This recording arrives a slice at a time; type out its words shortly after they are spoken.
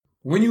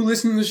when you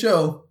listen to the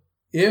show,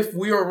 if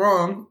we are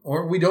wrong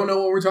or we don't know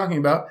what we're talking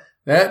about,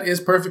 that is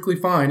perfectly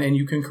fine. And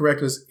you can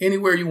correct us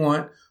anywhere you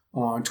want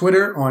on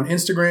Twitter, on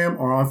Instagram,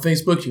 or on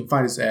Facebook. You can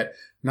find us at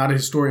Not a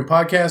Historian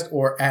Podcast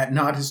or at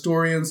Not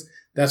Historians.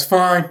 That's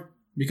fine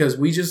because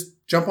we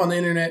just jump on the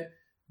internet,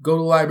 go to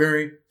the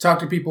library, talk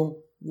to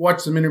people,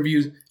 watch some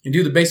interviews, and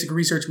do the basic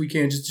research we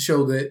can just to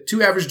show that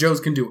two average Joes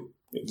can do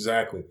it.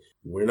 Exactly.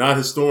 We're not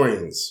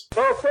historians.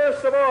 So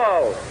first of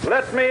all,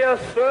 let me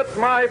assert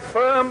my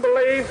firm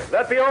belief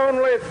that the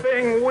only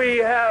thing we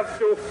have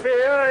to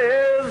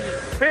fear is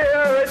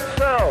fear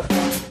itself.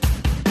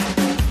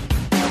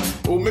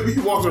 Well, maybe he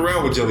walked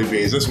around with jelly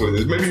beans. That's what it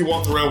is. Maybe he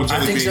walked around with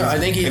jelly beans. I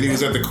think and he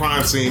was at the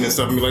crime scene and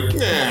stuff and be like,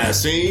 I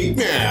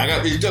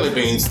got these jelly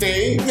beans,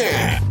 see?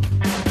 Nah.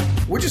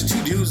 We're just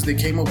two dudes that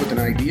came up with an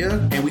idea,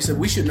 and we said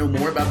we should know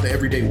more about the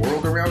everyday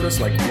world around us,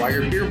 like why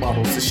are beer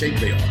bottles the shape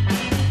they are.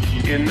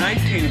 In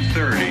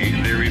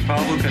 1930, the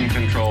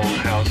Republican-controlled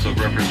House of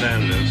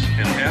Representatives,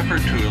 in an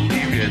effort to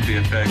alleviate the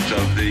effects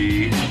of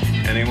the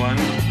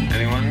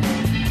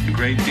the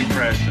Great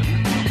Depression.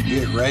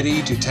 Get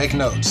ready to take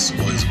notes,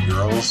 boys and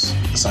girls.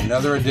 It's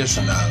another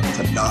edition of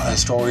the Not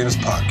Historians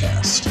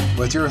Podcast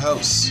with your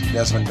hosts,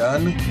 Desmond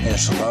Dunn and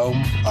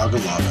Shalom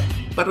Agalaga.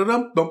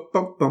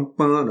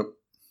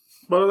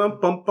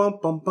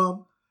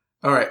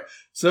 All right,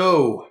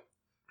 so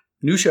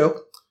new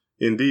show.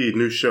 Indeed,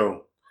 new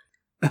show.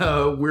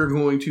 We're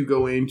going to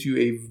go into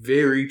a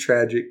very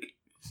tragic,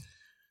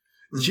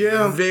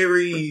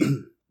 very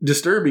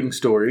disturbing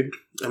story.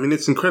 I mean,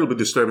 it's incredibly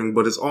disturbing,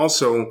 but it's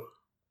also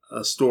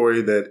a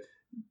story that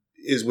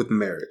is with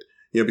merit.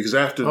 Because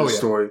after the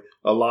story,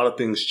 a lot of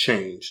things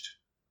changed.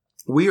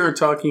 We are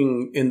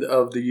talking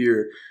of the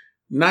year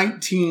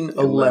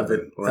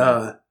 1911.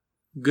 Right.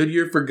 Good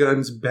year for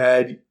guns,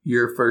 bad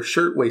year for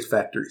shirtwaist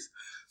factories.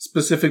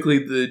 Specifically,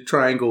 the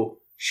Triangle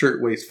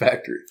Shirtwaist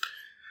Factory.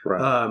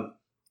 Right.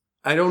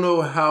 I don't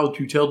know how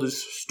to tell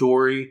this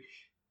story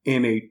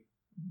in a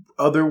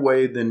other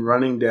way than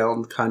running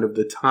down kind of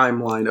the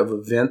timeline of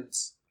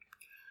events.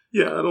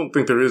 Yeah, I don't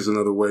think there is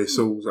another way,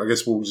 so I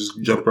guess we'll just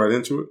jump right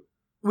into it.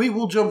 We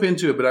will jump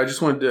into it, but I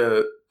just wanted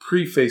to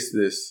preface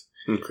this.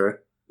 Okay.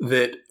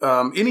 That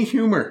any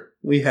humor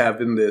we have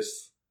in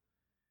this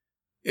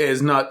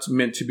is not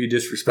meant to be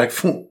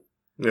disrespectful.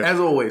 Yeah. As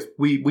always,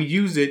 we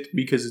use it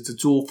because it's a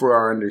tool for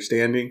our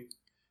understanding.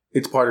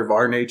 It's part of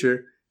our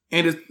nature.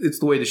 And it's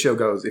the way the show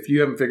goes. If you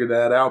haven't figured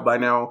that out by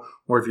now,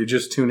 or if you're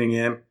just tuning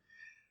in,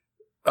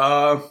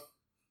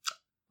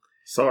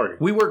 sorry,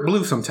 we work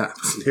blue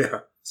sometimes. Yeah,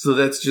 so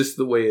that's just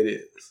the way it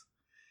is.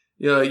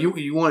 Yeah,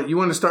 you want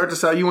to start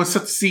this out? You want to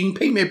set the scene?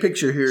 Paint me a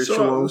picture here.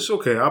 So, it's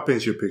okay. I'll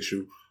paint you a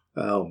picture.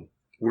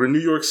 We're in New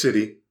York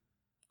City,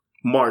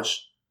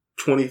 March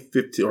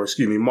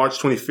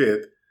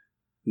 25th,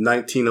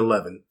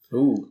 1911.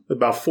 Ooh,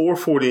 about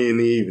 4:40 in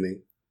the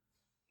evening.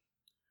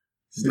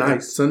 It's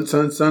nice.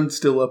 Sun's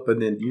still up,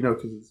 and then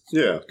because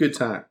it's good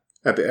time.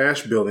 At the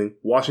Ash Building,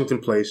 Washington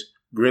Place,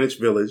 Greenwich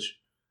Village,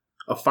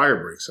 a fire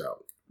breaks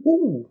out.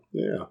 Ooh,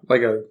 yeah,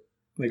 like a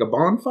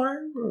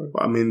bonfire.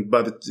 I mean,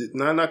 but it's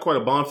not quite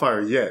a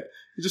bonfire yet.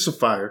 It's just a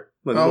fire,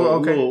 like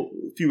a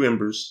few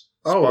embers.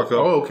 Spark up.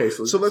 Okay.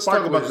 So let's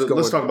talk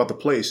about the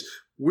place.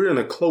 We're in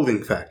a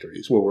clothing factory.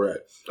 Is where we're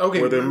at. Okay,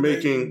 where they're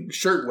making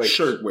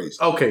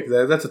shirtwaist. Okay,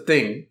 that's a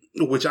thing.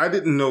 Which I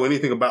didn't know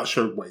anything about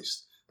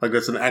shirtwaist. Like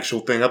that's an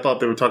actual thing. I thought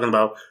they were talking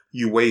about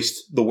the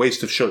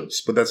waste of shirts,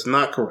 but that's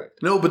not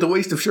correct. No, but the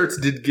waste of shirts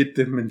did get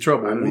them in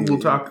trouble. I mean, we'll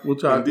talk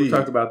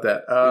about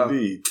that.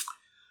 Indeed.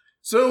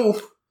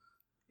 So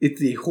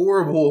it's a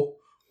horrible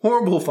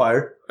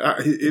fire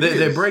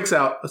that breaks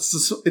out.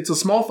 It's a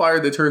small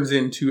fire that turns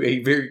into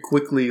a very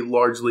quickly,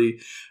 largely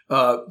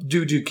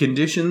due to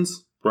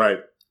conditions.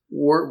 Right.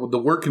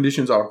 The work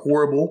conditions are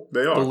horrible.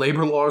 They are. The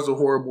labor laws are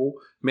horrible.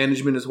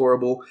 Management is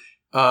horrible.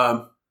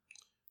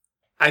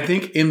 I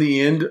think in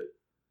the end,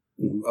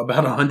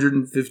 about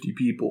 150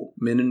 people,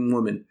 men and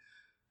women,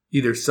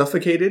 either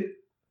suffocated,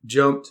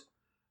 jumped,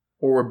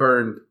 or were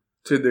burned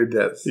to their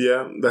deaths.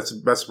 Yeah,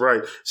 that's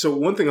right. So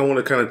one thing I want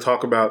to kind of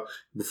talk about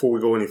before we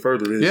go any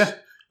further is,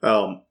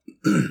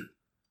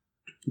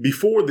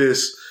 before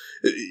this,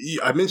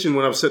 I mentioned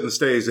when I was setting the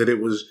stage that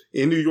it was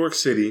in New York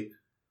City.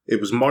 It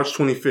was March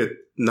 25th,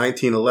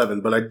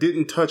 1911, but I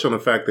didn't touch on the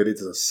fact that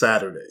it's a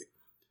Saturday.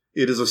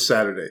 It is a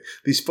Saturday.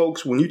 These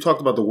folks, when you talked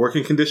about the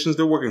working conditions,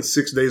 they're working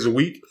 6 days a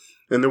week,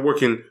 and they're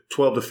working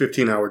 12 to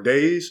 15-hour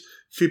days,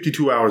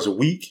 52 hours a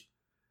week,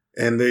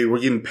 and they were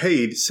getting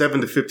paid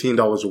 $7 to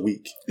 $15 a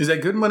week. Is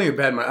that good money or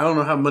bad money? I don't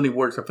know how money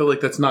works. I feel like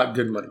that's not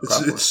good money.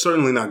 It's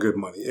certainly not good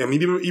money. I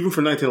mean, even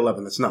for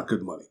 1911, that's not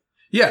good money.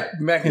 Yeah,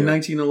 back in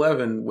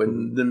 1911,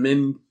 when the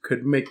men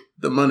could make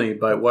the money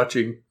by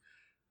watching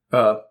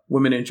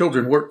women and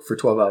children work for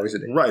 12 hours a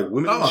day. Right.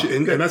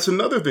 And that's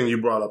another thing you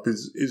brought up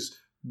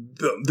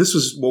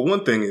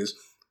one thing is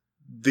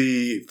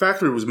the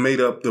factory was made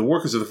up, the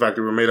workers of the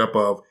factory were made up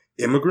of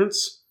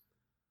immigrants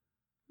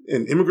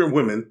and immigrant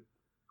women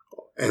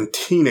and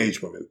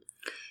teenage women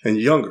and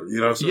younger,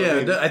 So,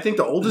 yeah, I think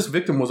the oldest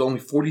victim was only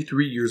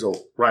 43 years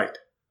old. Right.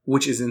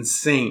 which is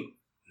insane.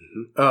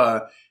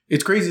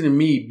 It's crazy to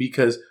me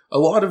because a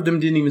lot of them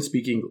didn't even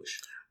speak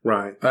English.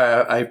 Right.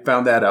 I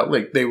found that out.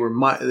 Like they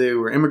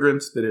were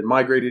immigrants that had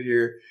migrated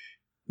here,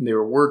 and they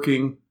were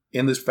working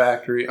in this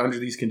factory under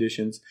these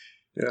conditions.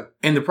 Yeah.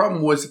 And the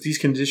problem was that these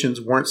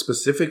conditions weren't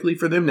specifically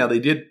for them. Now they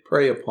did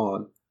prey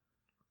upon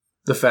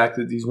the fact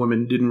that these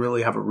women didn't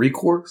really have a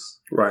recourse.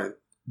 Right.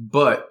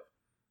 But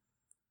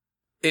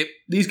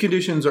these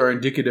conditions are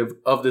indicative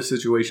of the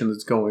situation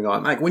that's going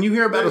on. Like when you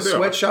hear about a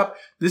sweatshop,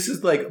 this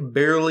is like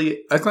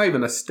barely, it's not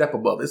even a step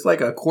above. It's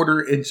like a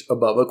quarter inch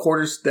above, a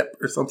quarter step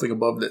or something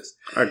above this.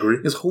 I agree.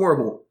 It's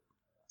horrible.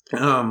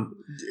 Yeah,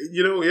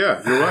 you're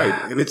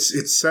right. And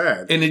it's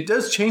sad. And it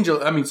does change.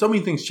 I mean, so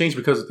many things change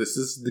because of this. This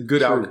is the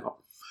good outcome.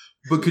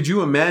 But could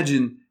you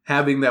imagine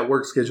having that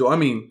work schedule? I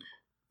mean,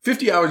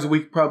 50 hours a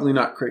week, probably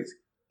not crazy.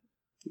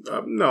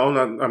 No,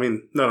 not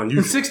unusual.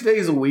 And 6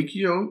 days a week,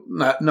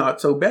 not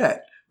so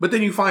bad. But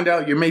then you find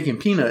out you're making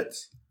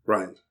peanuts.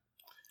 Right.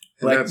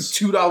 And like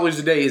 $2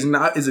 a day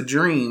is a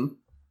dream.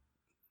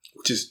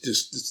 Just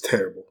it's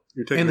terrible.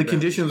 And the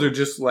conditions are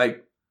just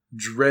like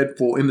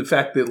dreadful in the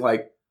fact that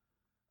like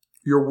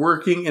you're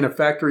working in a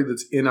factory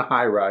that's in a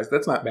high rise.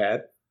 That's not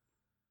bad.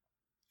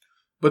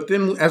 But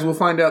then, as we'll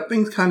find out,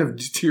 things kind of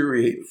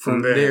deteriorate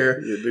from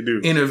there yeah, they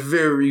do. In a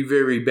very,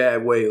 very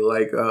bad way.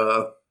 Like,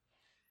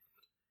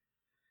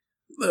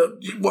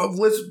 well,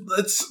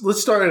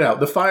 let's start it out.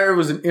 The fire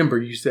was an ember,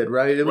 you said,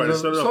 right?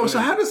 So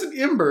how does an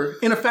ember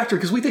in a factory?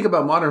 Because we think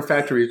about modern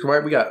factories,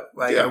 right? We got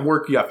at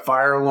work, you got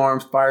fire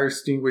alarms, fire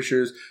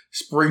extinguishers,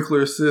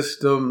 sprinkler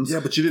systems. Yeah,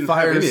 but you didn't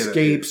fire have any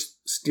escapes,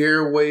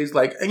 stairways,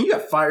 and you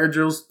got fire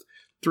drills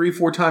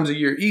 3-4 times a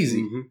year,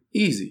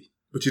 easy.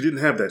 But you didn't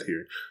have that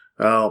here.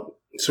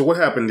 So what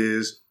happened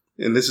is,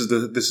 and this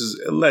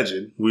is alleged.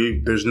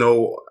 There's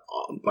no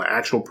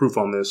actual proof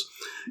on this.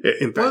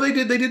 In fact, they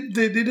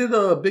did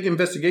a big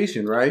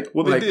investigation, right?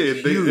 Well, they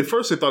did. At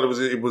first, they thought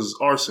it was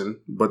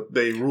arson, but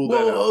they ruled that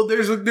out. Well,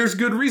 there's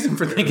good reason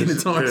for thinking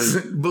it's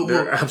arson, but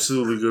there's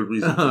absolutely good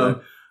reason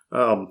for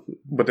that.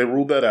 But they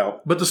ruled that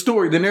out. But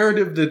the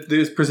narrative that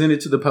is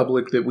presented to the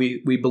public that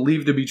we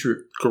believe to be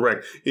true,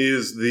 correct,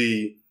 is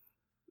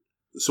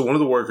so one of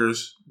the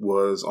workers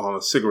was on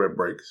a cigarette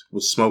break,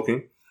 was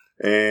smoking,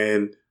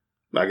 and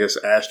I guess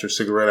ashed her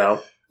cigarette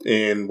out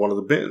in one of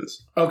the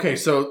bins. Okay,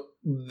 so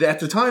at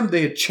the time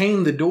they had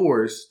chained the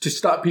doors to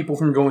stop people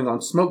from going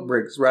on smoke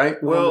breaks, right?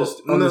 Well,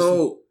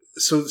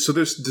 So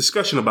there's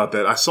discussion about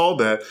that. I saw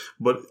that,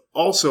 but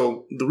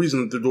also the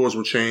reason that the doors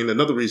were chained,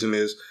 another reason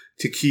is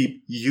to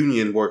keep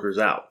union workers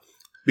out.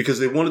 Because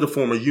they wanted to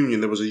form a union.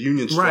 There was a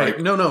union strike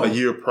a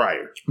year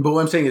prior. But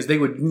what I'm saying is they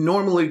would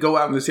normally go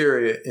out in this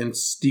area and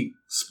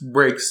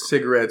break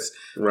cigarettes.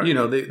 Right.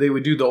 They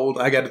would do the old,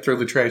 I got to throw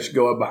the trash,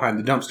 go up behind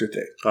the dumpster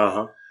thing.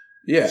 Uh-huh.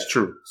 Yeah. It's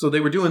true. So they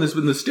were doing this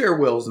with the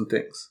stairwells and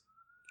things.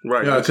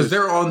 Right. Because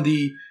they're on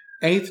the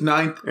 8th,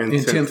 9th, and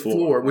 10th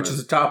floor, which is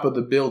the top of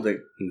the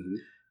building. Mm-hmm.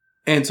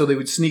 And so they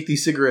would sneak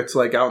these cigarettes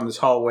out in this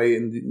hallway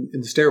in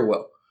the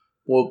stairwell.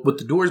 Well, with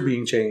the doors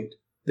being chained,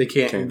 they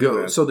can't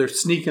go. So they're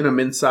sneaking them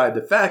inside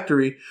the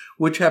factory,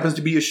 which happens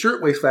to be a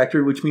shirtwaist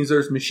factory, which means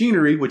there's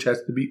machinery, which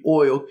has to be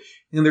oiled.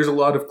 And there's a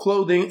lot of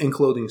clothing and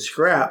clothing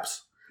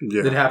scraps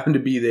that happen to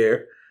be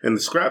there. And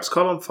the scraps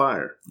caught on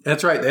fire.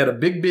 That's right. They had a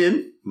big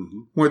bin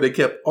where they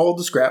kept all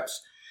the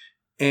scraps.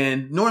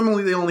 And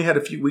normally they only had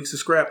a few weeks of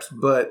scraps,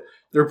 but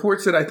the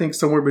report said, I think,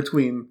 somewhere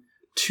between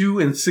 2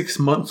 and 6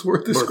 months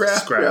worth of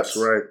scraps.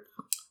 Right.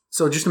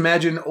 So just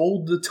imagine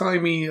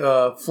old-timey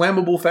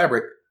flammable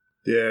fabric.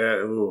 Yeah.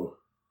 Ooh.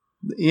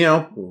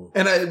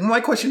 And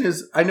my question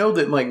is, I know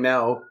that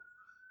now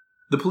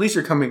the police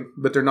are coming,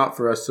 but they're not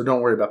for us, so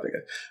don't worry about that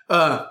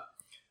guy.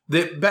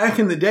 That back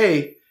in the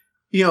day,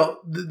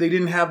 they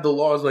didn't have the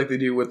laws like they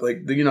do with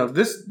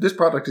this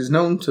product is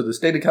known to the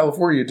state of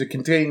California to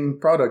contain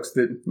products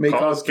that may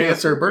cause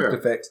cancer, birth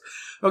defects.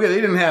 Okay, they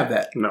didn't have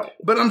that. No.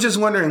 But I'm just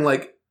wondering,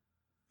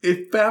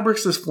 if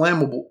fabrics is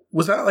flammable,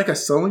 was that a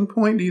selling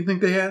point? Do you think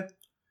they had?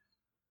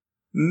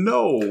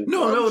 No. They're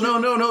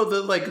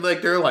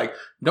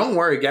don't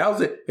worry,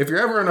 gals. If you're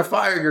ever in a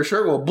fire, your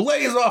shirt will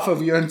blaze off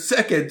of you in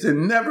seconds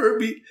and never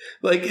be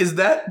is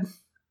that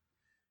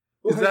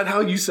how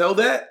you sell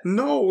that?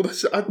 No,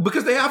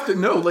 because they have to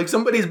know.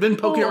 Somebody's been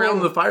poking around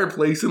the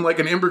fireplace and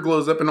an ember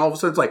glows up and all of a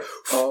sudden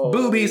it's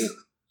boobies.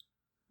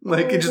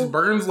 It just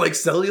burns like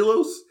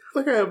cellulose.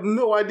 I have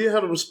no idea how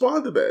to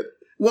respond to that.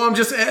 Well, I'm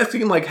just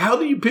asking, how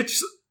do you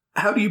pitch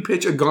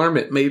a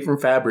garment made from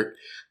fabric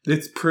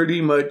that's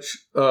pretty much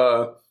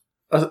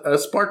a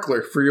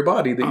sparkler for your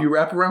body that you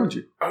wrap around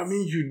you? I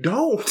mean, you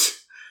don't.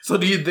 So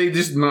they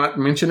just not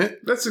mention it?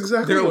 That's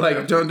exactly they're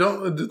what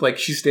don't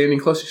she's standing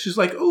close. She's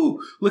like,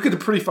 ooh, look at the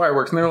pretty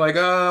fireworks. And they're like,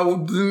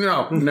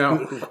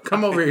 no,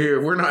 come over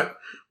here. We're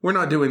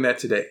not doing that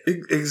today.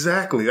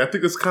 Exactly. I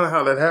think that's kind of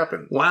how that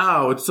happened.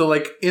 Wow. So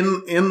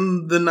in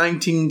the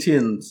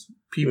 1910s,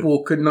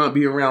 people could not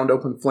be around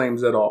open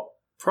flames at all.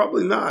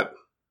 Probably not.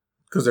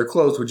 Because their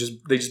clothes would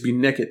just be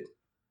naked.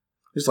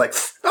 It's but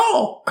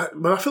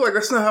I feel like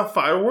that's not how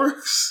fire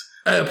works.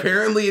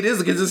 Apparently it is,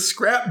 because it's a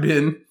scrap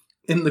bin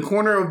in the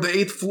corner of the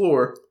 8th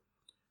floor,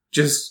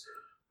 just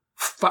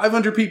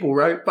 500 people,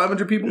 right?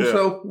 500 people. Yeah.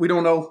 So we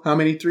don't know how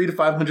many, 300 to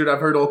 500. I've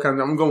heard all kinds.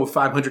 I'm going with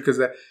 500 because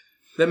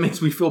that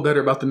makes me feel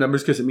better about the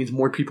numbers because it means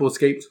more people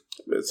escaped.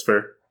 That's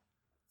fair.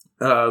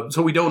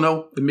 So we don't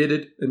know.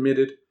 Admitted.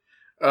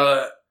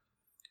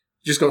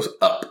 Just goes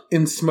up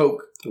in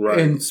smoke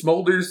and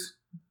smolders,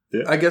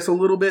 I guess, a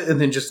little bit, and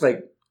then just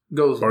like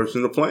goes bursts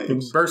into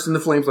flames. Bursts into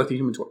flames like the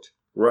Human Torch.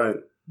 Right.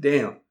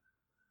 Damn.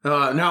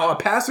 Now, a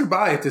passerby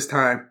at this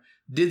time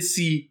did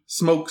see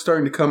smoke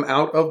starting to come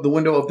out of the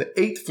window of the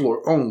 8th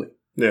floor only.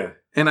 Yeah.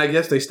 And I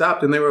guess they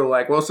stopped and they were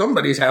like, well,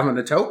 somebody's having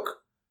a toke.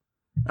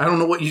 I don't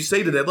know what you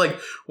say to that. Like,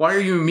 why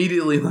are you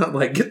immediately not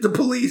like, get the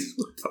police?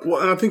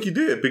 Well, and I think he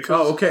did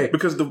because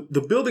because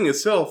the building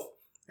itself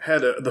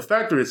the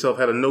factory itself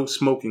had a no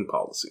smoking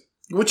policy.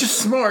 Which is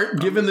smart,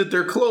 given that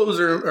their clothes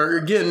are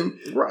again,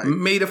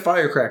 made of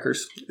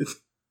firecrackers.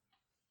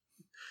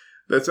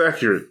 That's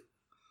accurate.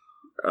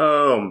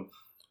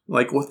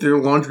 Like, what their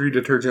laundry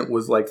detergent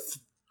was like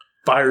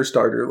fire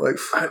starter. Like,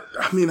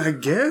 I mean, I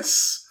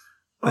guess.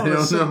 I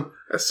don't know.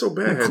 That's so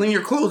bad. Clean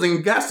your clothes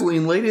and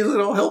gasoline, ladies.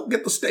 It'll help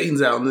get the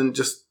stains out. And then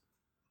just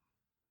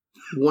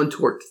one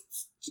torch.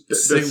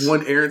 Say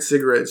one errant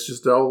cigarette. It's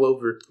just all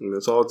over. And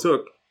that's all it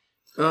took.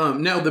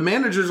 Now, the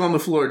managers on the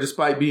floor,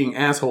 despite being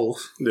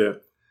assholes,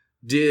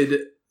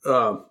 did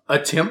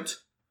attempt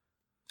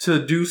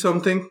to do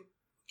something.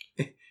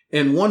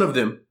 And one of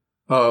them,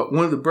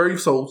 one of the brave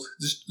souls,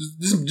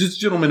 this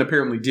gentleman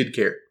apparently did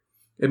care.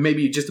 And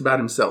maybe just about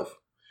himself.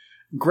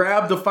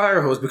 Grabbed the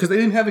fire hose, because they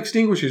didn't have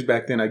extinguishers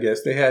back then, I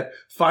guess. They had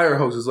fire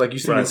hoses like you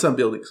see in some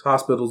buildings,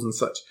 hospitals and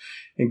such.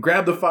 And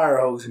grabbed the fire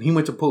hose, and he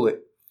went to pull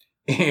it.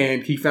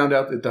 And he found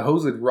out that the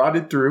hose had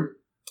rotted through.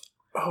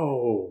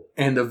 Oh.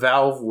 And the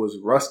valve was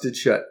rusted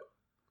shut.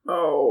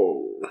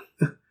 Oh.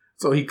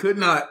 So he could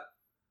not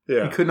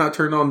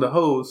turn on the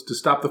hose to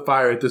stop the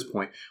fire at this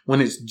point,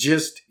 when it's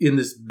just in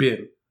this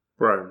bin.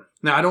 Right.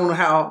 Now, I don't know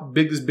how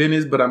big this bin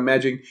is, but I'm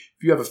imagining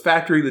if you have a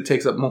factory that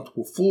takes up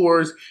multiple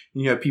floors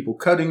and you have people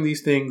cutting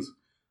these things,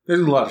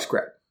 there's a lot of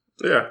scrap.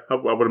 Yeah, I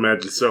would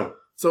imagine so.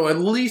 So at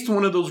least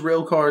one of those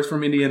rail cars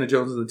from Indiana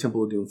Jones and the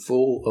Temple of Doom,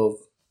 full of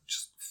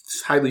just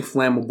highly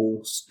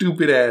flammable,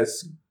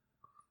 stupid-ass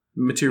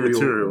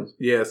material.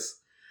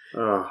 Yes.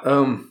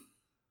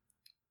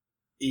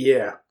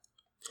 Yeah.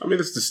 I mean,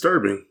 it's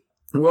disturbing.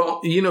 Well,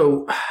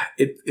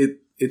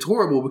 it's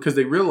horrible because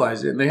they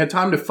realized it and they had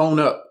time to phone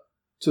up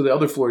to the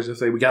other floors and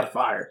say, we got a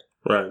fire.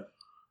 Right.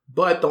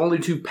 But the only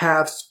two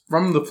paths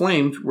from the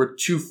flames were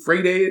two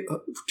freight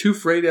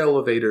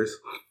elevators,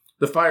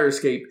 the fire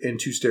escape, and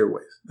 2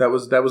 stairways. That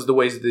was the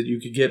ways that you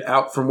could get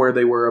out from where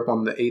they were up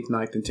on the 8th,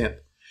 9th, and 10th.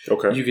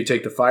 Okay. You could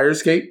take the fire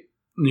escape,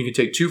 and you could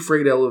take 2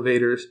 freight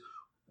elevators,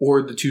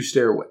 or the 2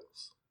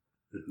 stairways.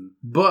 Mm-hmm.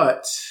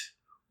 But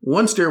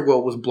one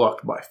stairwell was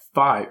blocked by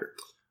fire.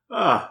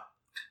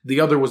 The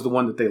other was the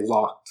one that they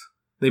locked.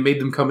 They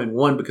made them come in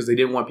one because they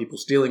didn't want people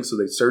stealing, so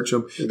they search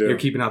them. Yeah. They're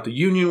keeping out the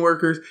union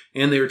workers,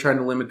 and they were trying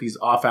to limit these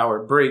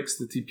off-hour breaks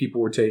that the people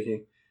were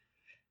taking.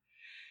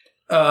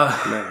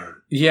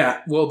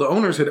 Yeah. Well, the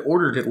owners had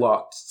ordered it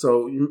locked,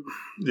 so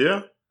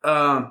yeah.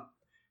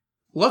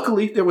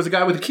 Luckily, there was a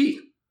guy with a key.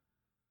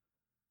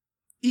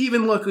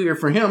 Even luckier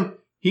for him,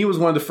 he was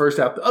one of the first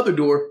out the other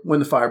door when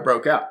the fire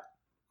broke out.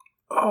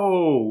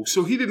 Oh,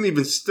 so he didn't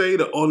even stay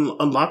to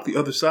unlock the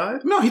other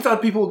side? No, he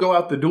thought people would go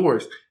out the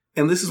doors.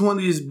 And this is one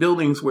of these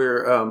buildings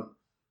where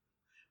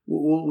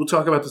we'll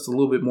talk about this a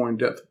little bit more in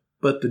depth.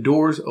 But the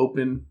doors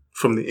open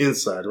from the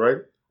inside, right?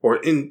 Or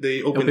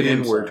they open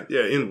inward.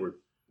 Yeah, inward.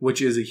 Which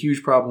is a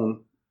huge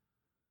problem.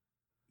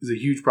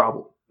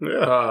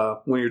 Yeah.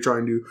 When you're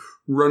trying to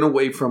run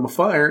away from a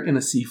fire in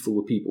a sea full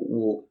of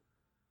people.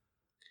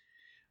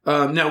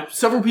 Now,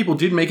 several people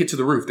did make it to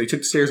the roof. They took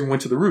the stairs and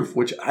went to the roof,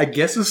 which I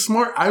guess is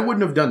smart. I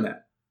wouldn't have done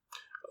that.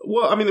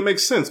 Well, I mean, it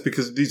makes sense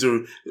because these are,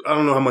 I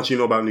don't know how much you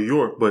know about New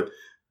York, but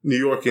New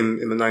York in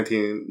the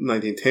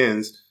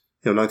 1910s,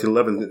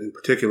 1911 in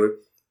particular,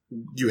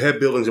 you had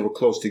buildings that were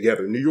close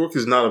together. New York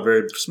is not a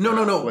very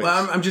No. place.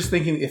 I'm just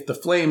thinking if the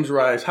flames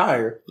rise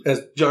higher,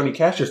 as Johnny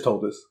Cash just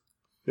told us,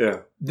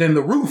 then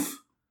the roof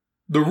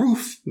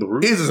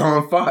is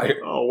on fire.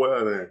 Oh,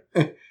 well,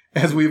 then.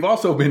 As we've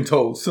also been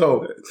told.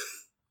 So,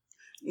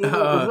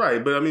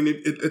 right. But I mean,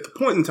 at the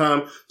point in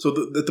time,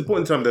 at the point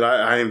in time that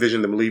I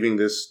envisioned them leaving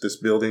this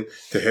building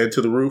to head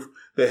to the roof,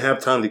 they have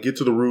time to get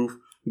to the roof,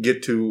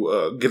 get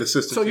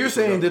assistance. So you're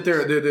saying that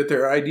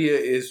their idea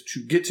is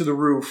to get to the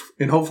roof,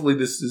 and hopefully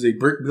this is a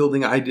brick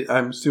building.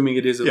 I'm assuming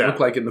it is. It looked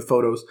like in the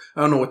photos.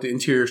 I don't know what the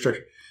interior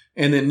structure.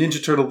 And then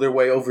Ninja Turtle their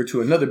way over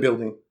to another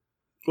building.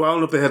 Well, I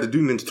don't know if they had to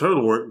do Ninja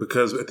Turtle work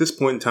because at this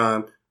point in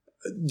time,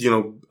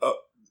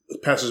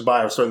 passersby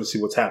are starting to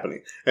see what's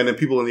happening. And then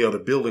people in the other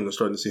building are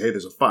starting to see, hey,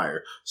 there's a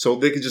fire. So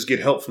they could just get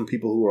help from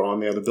people who are on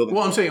the other building.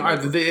 Well, I'm saying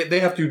they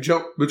have to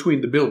jump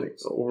between the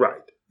buildings. Oh,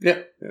 right.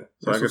 Yeah.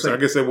 So I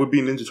guess that would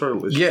be Ninja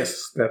Turtle-ish.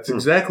 Yes, that's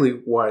exactly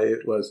why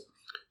it was.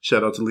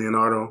 Shout out to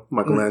Leonardo,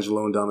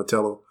 Michelangelo, and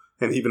Donatello,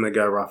 and even that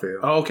guy Raphael.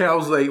 Oh, okay, I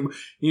was like,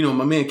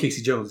 my man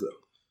Casey Jones, though.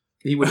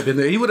 He would have been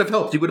there. He would have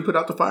helped. He would have put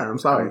out the fire. I'm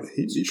sorry.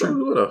 He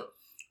probably would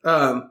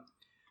have.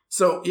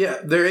 So, yeah,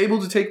 they're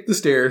able to take the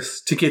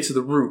stairs to get to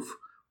the roof.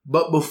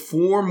 But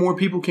before more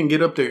people can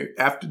get up there,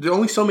 there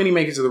only so many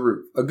make it to the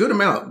roof. A good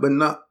amount, but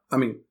not,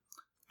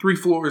 3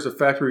 floors of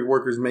factory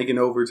workers making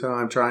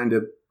overtime, trying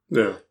to...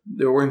 Yeah.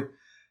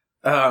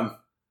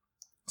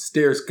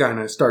 Stairs kind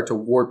of start to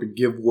warp and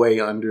give way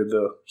under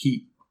the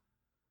heat.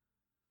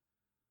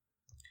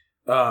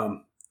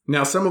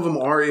 Now, some of them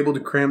are able to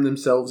cram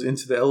themselves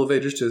into the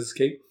elevators to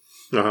escape.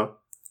 Uh-huh.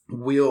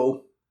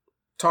 We'll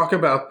talk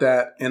about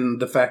that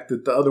and the fact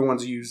that the other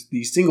ones use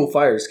the single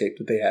fire escape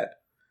that they had.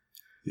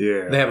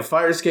 Yeah. They have a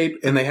fire escape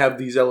and they have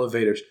these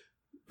elevators.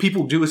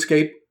 People do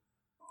escape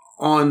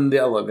on the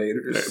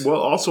elevators.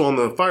 Well, also on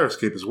the fire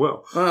escape as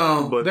well.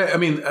 But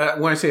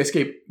when I say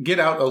escape, get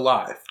out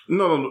alive.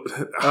 No.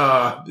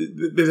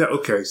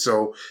 Okay,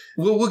 so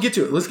we'll get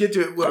to it. Let's get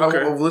to it.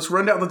 Okay. Let's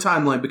run down the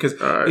timeline because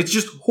it's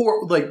just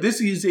horrible. Like,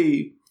 this is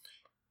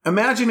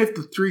imagine if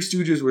the Three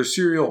Stooges were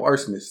serial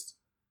arsonists.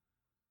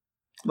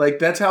 Like,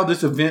 that's how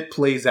this event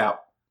plays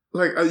out.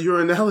 Like,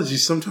 your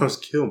analogies sometimes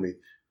kill me.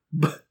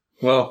 But,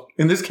 well,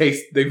 in this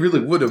case, they really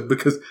would have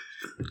because...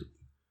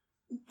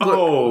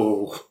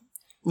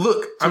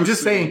 Look, I'm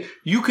just saying,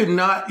 you could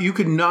not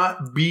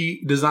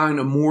design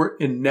a more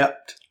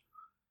inept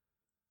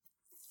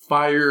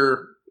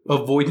fire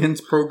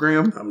avoidance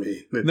program.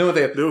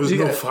 There was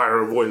no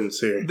fire avoidance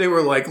here. They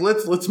were like,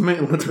 let's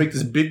make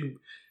this big.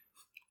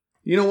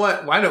 You know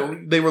what? Why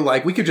don't they were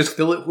like, we could just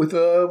fill it with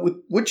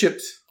wood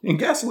chips and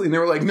gasoline. They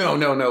were like,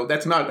 no,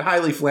 that's not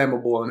highly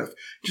flammable enough.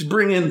 Just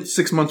bring in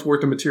 6 months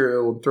worth of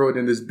material and throw it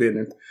in this bin,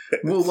 and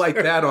we'll light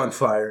that on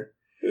fire.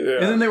 Yeah.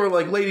 And then they were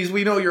like, ladies,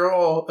 we know you're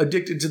all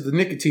addicted to the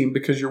nicotine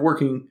because you're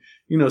working,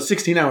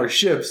 16-hour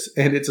shifts,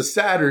 and it's a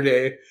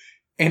Saturday,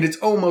 and it's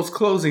almost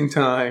closing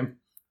time.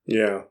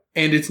 Yeah.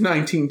 And it's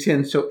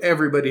 1910, so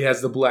everybody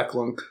has the black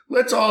lung.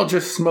 Let's all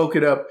just smoke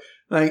it up.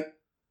 And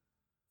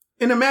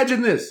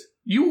imagine this.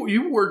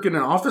 You work in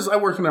an office, I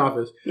work in an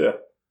office. Yeah.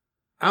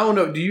 I don't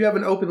know, do you have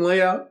an open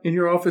layout in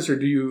your office, or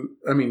do you,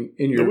 in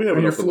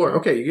your floor? Layout.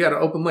 Okay, you got an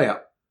open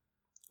layout.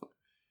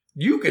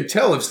 You could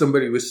tell if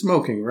somebody was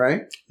smoking,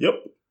 right? Yep.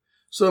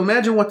 So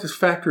imagine what this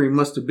factory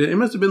must have been. It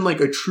must have been like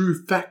a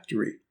true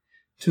factory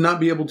to not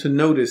be able to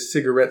notice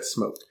cigarette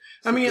smoke.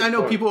 I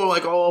know people are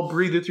like, oh, I'll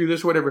breathe it through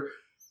this, whatever.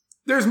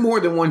 There's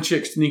more than one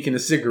chick sneaking a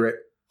cigarette.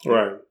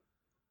 Right.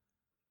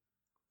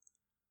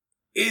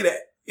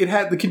 It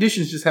had, the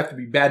conditions just have to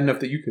be bad enough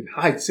that you can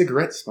hide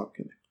cigarette smoke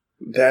in it.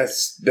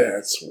 That's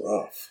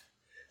rough.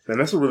 Man,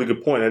 that's a really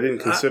good point. I didn't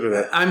consider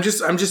that. I'm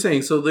just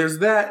saying. So there's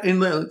that,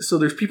 and so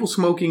there's people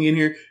smoking in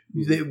here.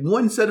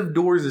 One set of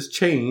doors is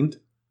chained.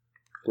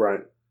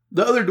 Right.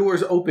 The other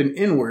doors open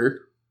inward.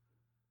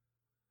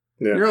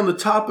 Yeah. You're on the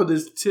top of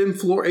this 8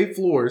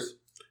 floors.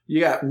 You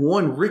got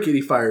one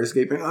rickety fire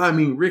escape.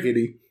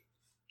 Rickety.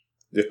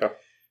 Yeah.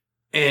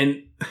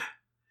 And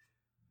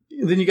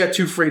then you got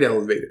 2 freight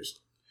elevators.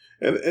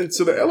 And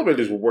so the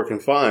elevators were working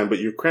fine, but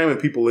you're cramming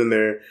people in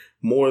there,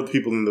 more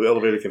people than the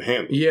elevator can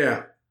handle.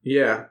 Yeah.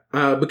 Yeah.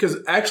 Because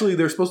actually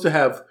they're supposed to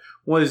have,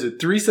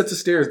 3 sets of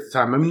stairs at the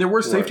time. There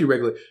were safety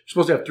regulations. You're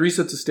supposed to have 3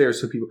 sets of stairs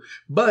for people.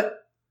 But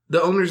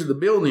the owners of the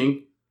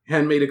building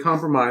had made a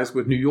compromise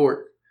with New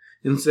York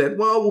and said,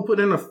 well, we'll put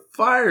in a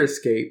fire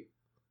escape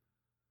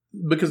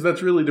because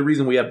that's really the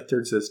reason we have the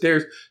 3rd set of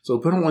stairs. So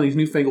we'll put on one of these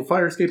newfangled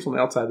fire escapes on the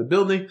outside of the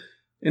building,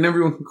 and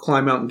everyone can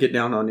climb out and get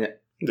down on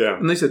it. Yeah.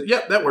 And they said,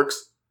 yep, that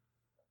works.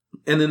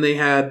 And then they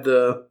had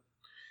the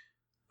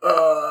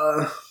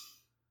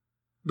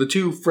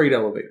 2 freight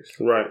elevators.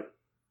 Right.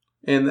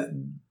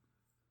 And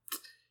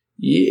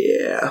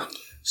yeah.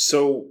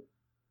 So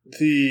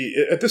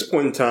at this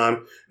point in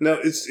time, now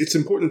it's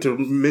important to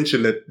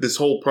mention that this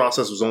whole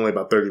process was only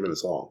about 30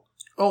 minutes long.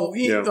 Oh,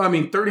 yeah.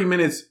 30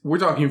 minutes, we're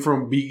talking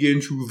from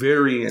begin to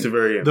very end. To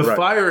very end, the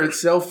fire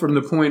itself, from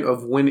the point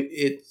of when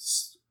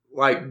it's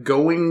like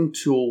going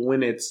to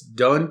when it's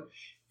done,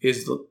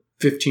 is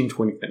 15,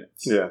 20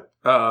 minutes. Yeah.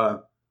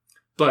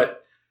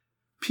 But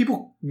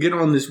people get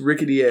on this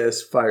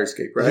rickety-ass fire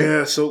escape, right?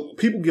 Yeah, so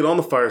people get on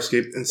the fire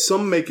escape, and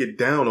some make it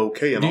down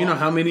okay. Do you know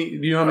how many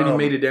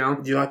made it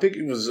down? I think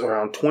it was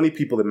around 20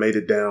 people that made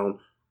it down.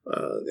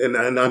 And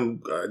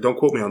I'm don't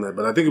quote me on that,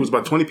 but I think it was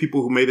about 20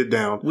 people who made it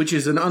down. Which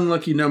is an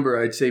unlucky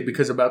number, I'd say,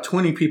 because about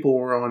 20 people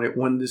were on it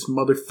when this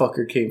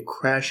motherfucker came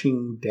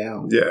crashing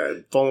down.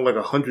 Yeah, falling like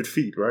 100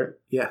 feet, right?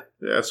 Yeah.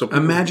 Yeah. So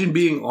imagine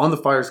being on the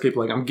fire escape,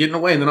 like I'm getting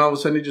away, and then all of a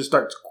sudden it just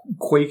starts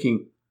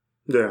quaking.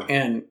 Yeah.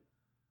 And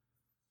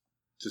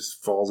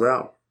just falls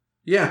out.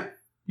 Yeah.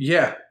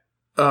 Yeah.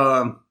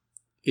 That's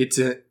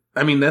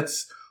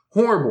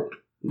horrible.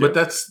 Yeah. But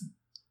that's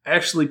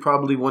actually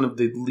probably one of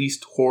the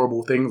least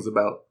horrible things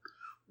about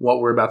what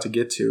we're about to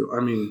get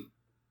to.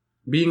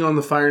 Being on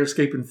the fire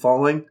escape and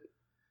falling,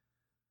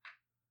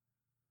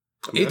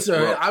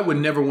 I would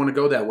never want to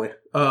go that way.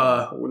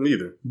 I wouldn't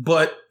either.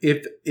 But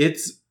if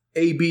it's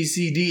A, B,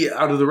 C, D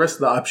out of the rest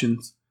of the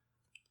options,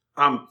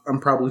 I'm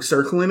probably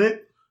circling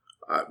it.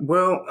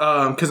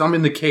 Because I'm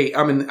in the cave.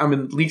 I'm in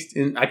at least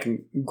in. I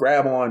can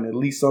grab on at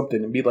least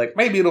something and be like,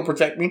 maybe it'll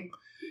protect me.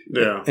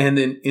 Yeah. And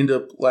then end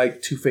up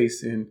like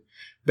Two-Face and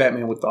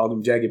Batman with all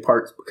them jagged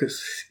parts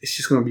because it's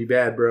just going to be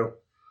bad, bro.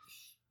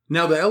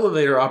 Now, the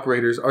elevator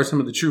operators are some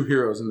of the true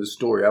heroes in this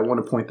story. I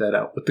want to point that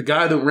out. But the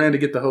guy that ran to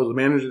get the hose, the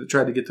manager that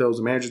tried to get the hose,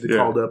 the manager that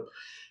called up,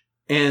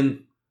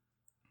 and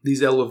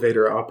these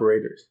elevator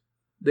operators,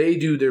 they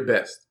do their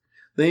best.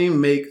 They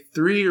make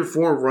 3 or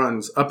 4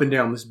 runs up and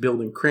down this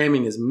building,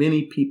 cramming as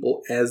many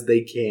people as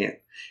they can.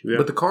 Yeah.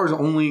 But the car's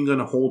only going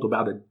to hold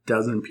about a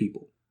dozen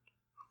people.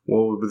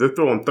 Well, they're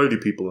throwing 30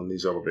 people in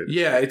these elevators.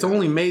 Yeah, it's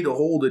only made to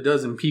hold a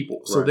dozen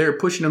people. So they're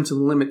pushing them to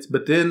the limits,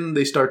 but then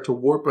they start to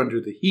warp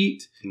under the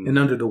heat and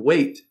under the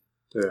weight.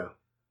 Yeah.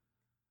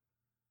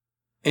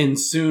 And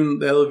soon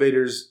the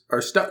elevators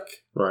are stuck.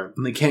 Right.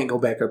 And they can't go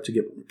back up to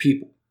get more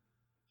people.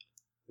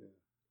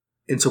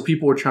 And so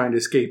people are trying to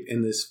escape,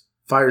 and this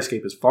fire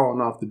escape has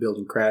fallen off the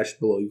building, crashed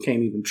below. You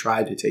can't even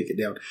try to take it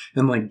down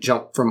and like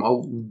jump from,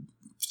 I'm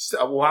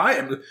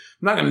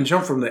not going to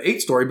jump from the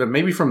 8th story, but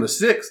maybe from the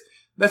 6th.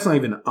 That's not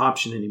even an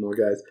option anymore,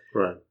 guys.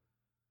 Right.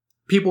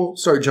 People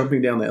start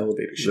jumping down the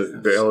elevator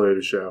shaft. The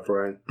elevator shaft,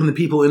 right. And the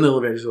people in the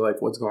elevators are like,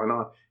 what's going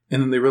on?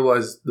 And then they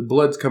realize the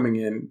blood's coming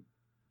in.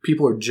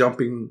 People are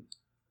jumping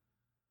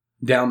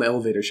down the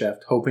elevator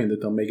shaft, hoping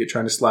that they'll make it,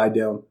 trying to slide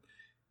down.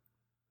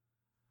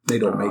 They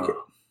don't make it.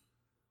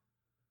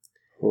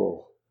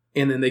 Oh.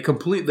 And then they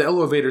complete the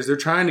elevators. They're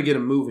trying to get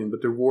them moving,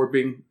 but they're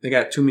warping. They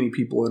got too many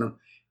people in them.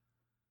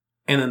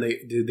 And then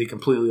they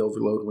completely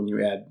overload when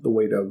you add the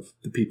weight of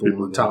the people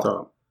on the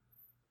top.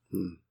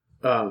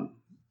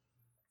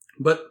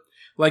 But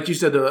like you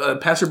said, a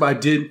passerby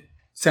did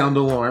sound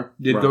the alarm,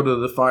 go to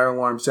the fire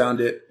alarm,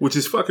 sound it. Which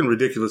is fucking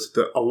ridiculous.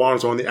 The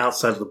alarms are on the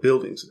outside of the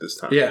buildings at this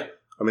time. Yeah.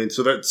 I mean,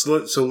 so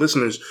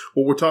listeners,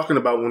 what we're talking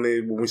about when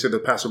we said the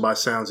passerby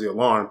sounds the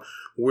alarm,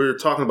 we're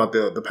talking about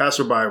the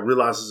passerby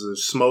realizes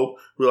there's smoke,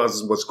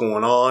 realizes what's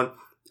going on,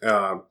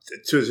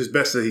 to his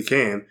best that he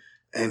can.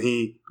 And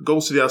he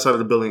goes to the outside of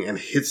the building and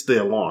hits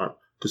the alarm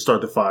to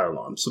start the fire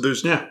alarm. So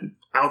there's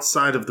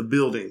outside of the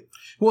building.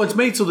 Well, it's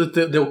made so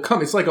that they'll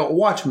come. It's like a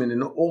watchman in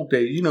the old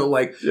days. You know,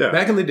 like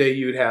back in the day,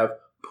 you would have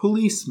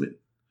policemen.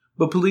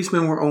 But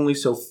policemen were only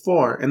so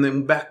far. And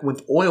then back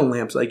with oil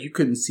lamps, like you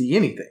couldn't see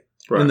anything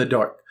in the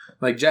dark.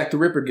 Like Jack the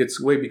Ripper gets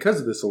away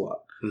because of this a lot.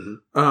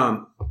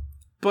 Mm-hmm.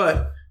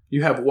 But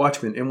you have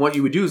watchmen. And what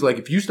you would do is, like,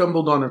 if you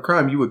stumbled on a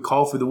crime, you would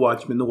call for the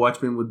watchman. The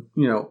watchman would,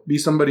 be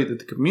somebody that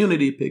the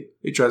community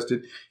they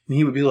trusted. And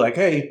he would be like,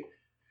 hey,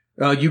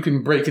 you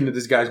can break into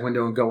this guy's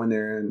window and go in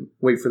there and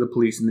wait for the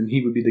police. And then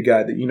he would be the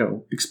guy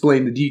that,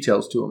 explained the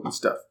details to him and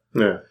stuff.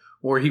 Yeah.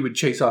 Or he would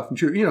chase off and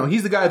shoot.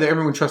 He's the guy that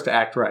everyone trusts to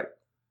act right.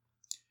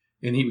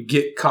 And he would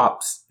get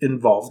cops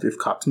involved if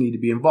cops need to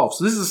be involved.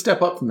 So this is a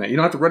step up from that. You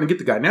don't have to run and get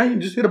the guy. Now you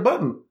can just hit a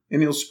button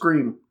and he'll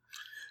scream.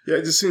 Yeah,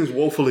 it just seems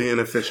woefully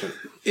inefficient.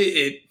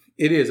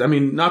 It is. I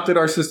mean, not that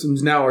our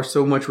systems now are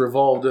so much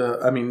revolved.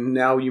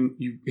 Now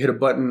you hit a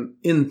button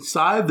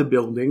inside the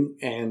building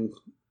and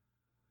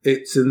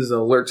it sends an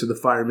alert to the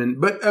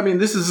firemen. But,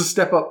 this is a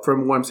step up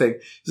from what I'm saying.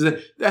 Is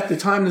that at the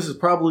time, this is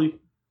probably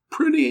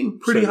pretty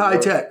high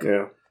tech.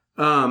 Yeah.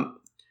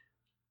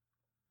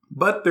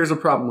 But there's a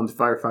problem when the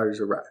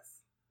firefighters arrive.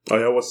 Oh,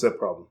 yeah? What's that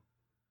problem?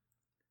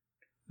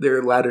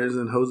 Their ladders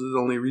and hoses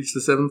only reach the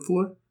 7th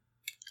floor.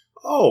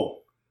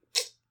 Oh.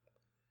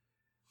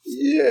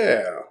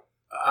 Yeah.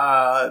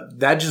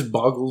 That just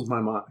boggles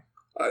my mind.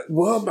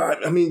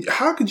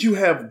 How could you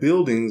have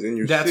buildings in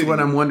your city? That's what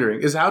I'm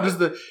wondering. Is how does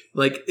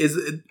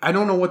I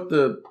don't know what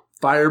the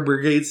fire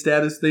brigade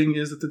status thing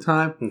is at the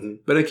time,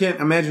 but I can't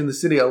imagine the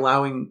city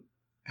having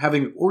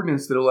an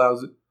ordinance that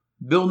allows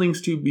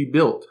buildings to be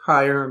built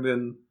higher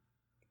than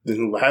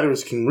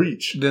ladders can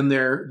reach. Than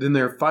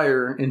their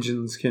fire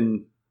engines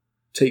can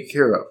take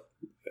care of.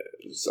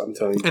 I'm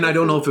telling you. And I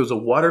don't know if it was a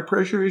water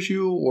pressure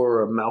issue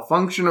or a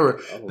malfunction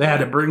or they had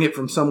to bring it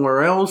from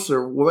somewhere else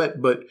or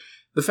what. But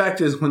the fact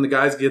is, when the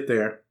guys get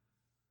there,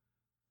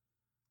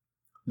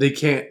 they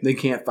can't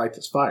fight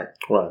this fire.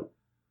 Right.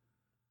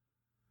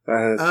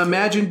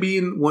 Imagine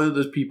being one of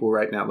those people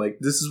right now. Like,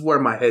 this is where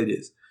my head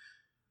is.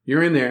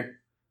 You're in there.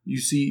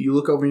 You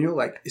look over and you're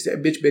like, is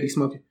that bitch Betty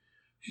smoking?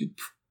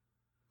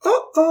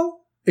 Uh-oh.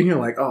 And you're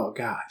like, oh,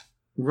 God.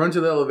 Run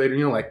to the elevator and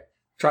you're like,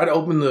 try to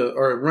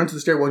run to the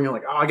stairwell and you're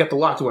like, oh, I got the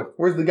lock to it.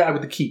 Where's the guy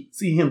with the key?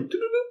 See him.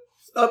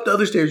 Up the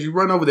other stairs. You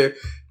run over there.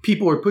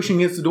 People are pushing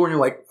against the door and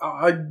you're like, oh,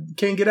 I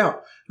can't get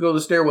out. Go to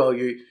the stairwell.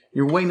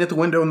 You're waiting at the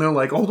window and they're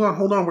like, hold on.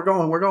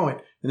 We're going.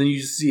 And then you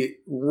just see it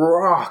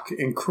rock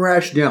and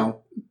crash down.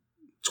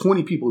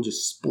 20 people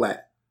just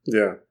splat.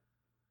 Yeah.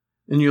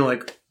 And you're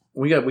like,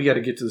 we got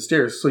to get to the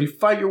stairs. So you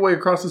fight your way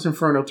across this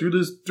inferno through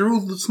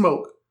the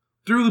smoke,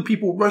 through the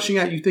people rushing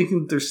at you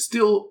thinking there's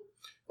still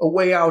a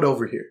way out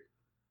over here.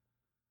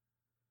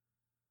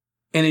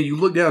 And then you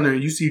look down there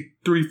and you see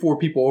 3-4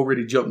 people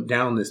already jumped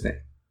down this thing.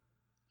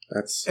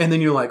 And then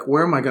you're like,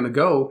 where am I going to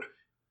go?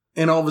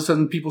 And all of a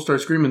sudden people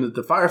start screaming that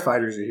the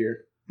firefighters are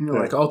here. And you're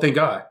like, oh, thank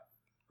God.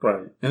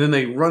 Right. And then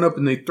they run up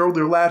and they throw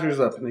their ladders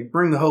up and they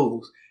bring the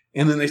hose.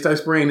 And then they start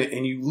spraying it,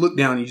 and you look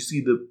down and you see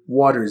the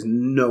water is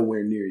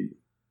nowhere near you.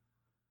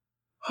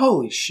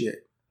 Holy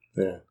shit.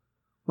 Yeah.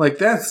 Like,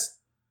 that's...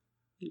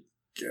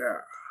 Yeah.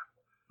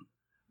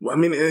 Well, I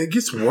mean, it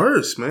gets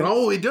worse, man.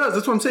 Oh, it does.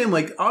 That's what I'm saying.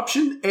 Like,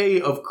 option A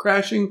of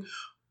crashing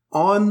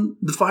on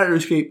the fire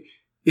escape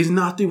is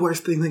not the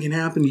worst thing that can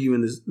happen to you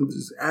in this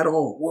at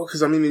all. Well,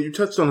 because, I mean, you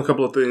touched on a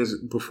couple of things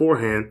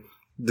beforehand.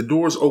 The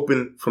doors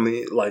open from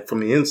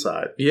the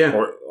inside. Yeah.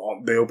 Or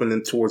they open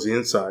in towards the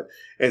inside.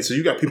 And so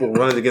you got people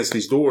running against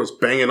these doors,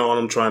 banging on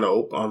them, trying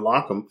to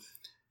unlock them.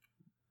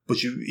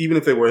 But even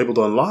if they were able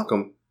to unlock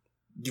them,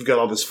 you've got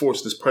all this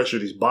force, this pressure,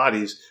 these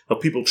bodies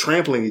of people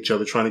trampling each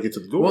other trying to get to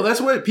the door. Well,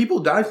 that's what people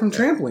die from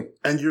trampling.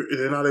 And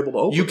they're not able to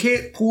open. You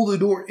can't pull the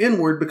door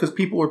inward because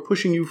people are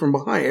pushing you from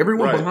behind.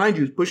 Everyone behind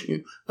you is pushing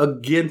you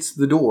against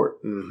the door.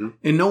 Mm-hmm.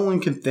 And no one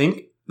can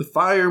think. The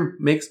fire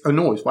makes a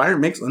noise. Fire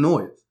makes a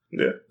noise.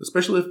 Yeah.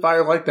 Especially with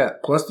fire like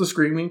that. Plus the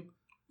screaming.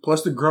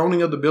 Plus the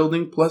groaning of the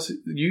building. Plus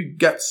you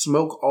got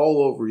smoke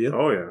all over you.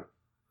 Oh,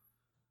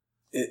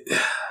 yeah.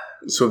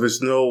 So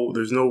there's no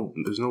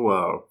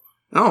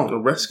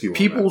rescue.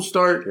 People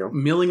start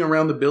milling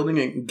around the building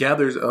and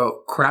gathers a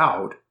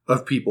crowd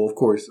of people, of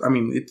course. I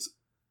mean, it's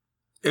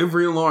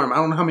every alarm. I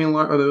don't know how many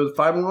alarms. Are there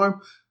 5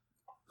 alarm?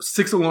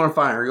 6 alarm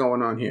fire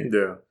going on here.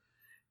 Yeah.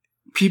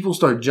 People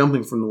start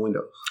jumping from the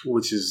windows.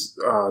 Which is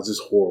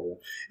just horrible.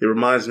 It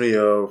reminds me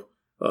of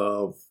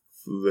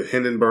the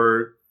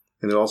Hindenburg,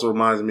 and it also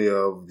reminds me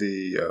of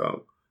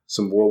the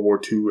some World War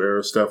II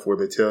era stuff where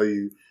they tell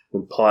you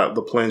when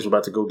the planes are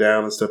about to go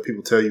down and stuff,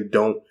 people tell you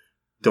don't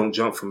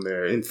jump from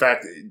there. In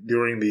fact,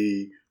 during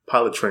the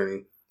pilot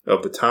training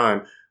of the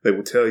time, they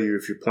would tell you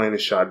if your plane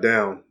is shot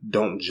down,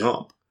 don't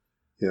jump.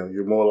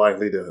 You're more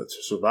likely to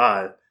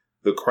survive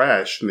the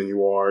crash than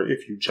you are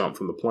if you jump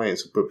from the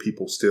planes. But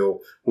people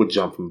still would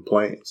jump from the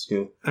planes.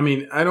 I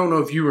mean, I don't know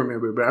if you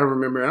remember, but I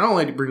remember, and I don't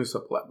like to bring this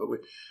up a lot, but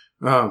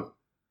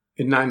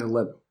in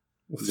 9/11,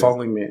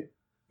 falling man,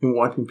 and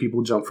watching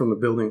people jump from the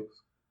buildings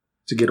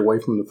to get away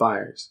from the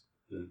fires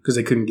because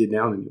they couldn't get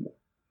down anymore.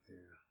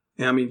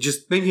 And I mean,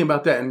 just thinking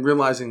about that and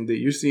realizing that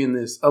you're seeing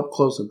this up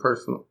close and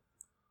personal.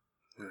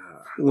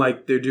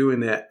 Like they're doing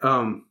that.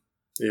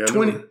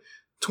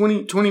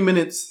 20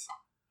 minutes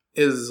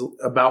is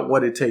about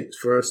what it takes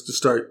for us to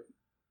start,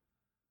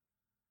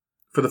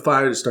 for the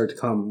fire to start to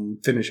come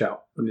finish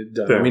out when it's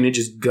done. Yeah. I mean, it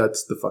just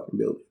guts the fucking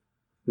building.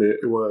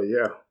 Well,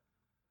 yeah.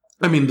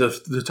 I mean,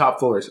 the top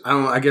floors.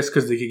 I guess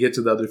because they could get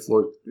to the other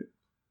floors.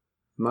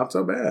 Not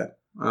so bad.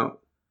 I don't know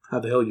how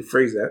the hell you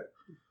phrase that.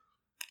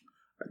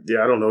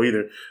 Yeah, I don't know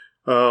either.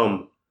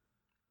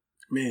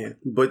 Man.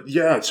 But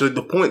yeah, so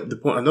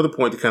another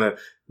point to kind of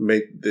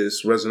make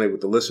this resonate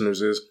with the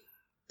listeners is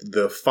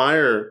the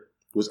fire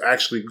was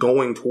actually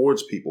going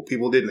towards people.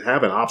 People didn't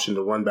have an option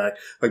to run back.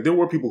 Like there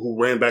were people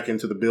who ran back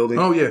into the building.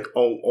 Oh yeah.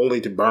 Only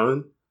to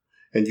burn.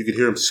 And you could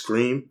hear them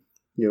scream.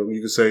 You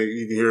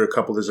can hear a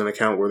couple, there's an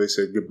account where they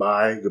said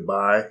goodbye,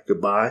 goodbye,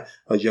 goodbye,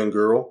 a young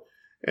girl.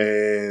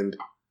 And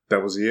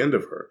that was the end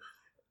of her.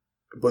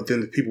 But then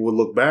the people would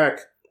look back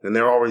and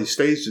they're already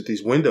staged at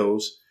these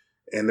windows.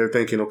 And they're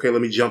thinking, okay,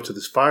 let me jump to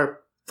this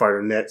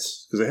firefighter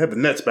nets. Because they had the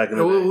nets back in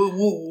the day.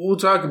 We'll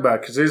talk about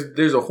it. Because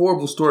there's a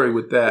horrible story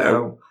with that.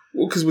 Well,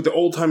 because with the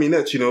old-timey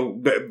nets,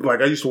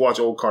 like I used to watch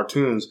old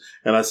cartoons.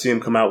 And I'd see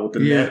them come out with the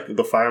net,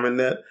 the fireman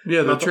net.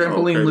 Yeah, the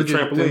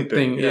trampoline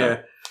thing.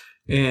 Yeah.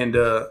 And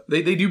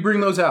they do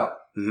bring those out.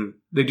 Mm-hmm.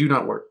 They do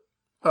not work.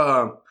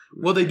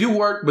 Well, they do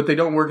work, but they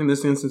don't work in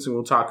this instance. And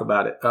we'll talk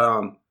about it.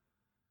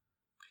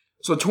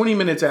 So 20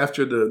 minutes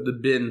after the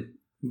bin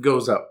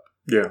goes up.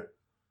 Yeah.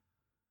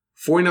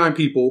 49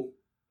 people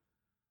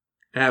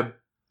have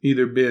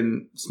either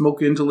been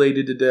smoke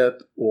insulated to death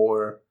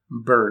or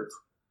burnt.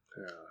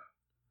 Yeah.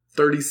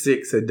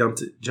 36 had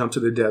jumped to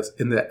their deaths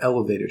in the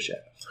elevator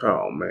shaft.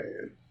 Oh,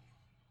 man.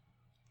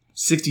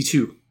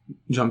 62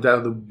 jumped out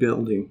of the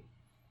building.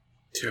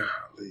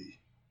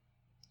 Golly.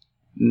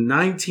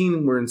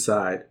 19 were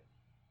inside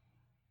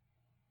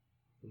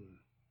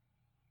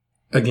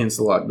against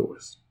the locked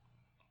doors.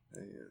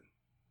 Man.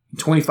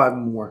 25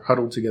 more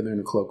huddled together in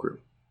a cloakroom.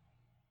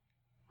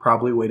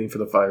 Probably waiting for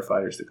the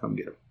firefighters to come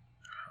get them.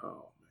 Oh,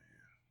 man.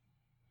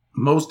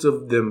 Most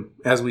of them,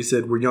 as we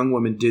said, were young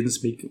women, didn't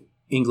speak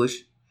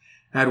English,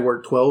 had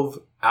worked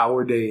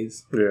 12-hour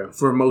days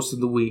for most of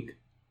the week.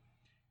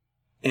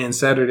 And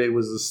Saturday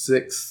was the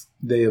 6th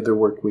day of their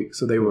work week.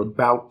 So they were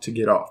about to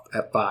get off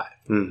at 5.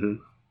 Mm-hmm.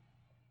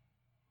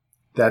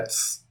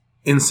 That's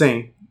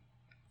insane.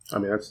 I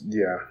mean,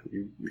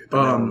 you hit the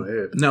nail on the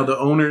head. Now, the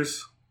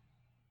owners...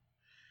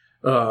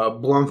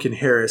 Blanc and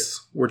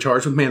Harris were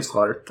charged with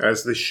manslaughter.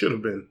 As they should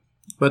have been.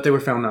 But they were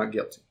found not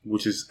guilty.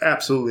 Which is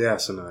absolutely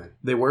asinine.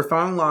 They were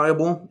found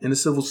liable in a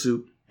civil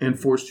suit and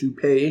forced to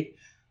pay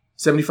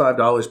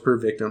 $75 per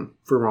victim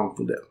for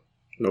wrongful death.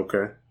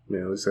 Okay.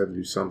 Yeah, at least they had to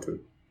do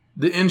something.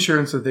 The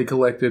insurance that they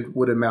collected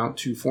would amount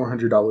to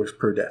 $400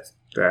 per death.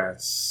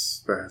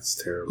 That's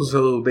terrible.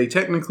 So they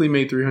technically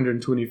made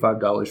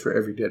 $325 for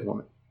every dead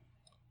woman.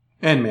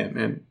 And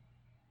man.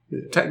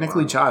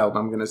 Technically child,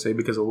 I'm going to say,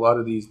 because a lot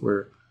of these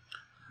were...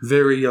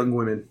 Very young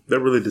women. That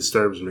really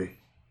disturbs me.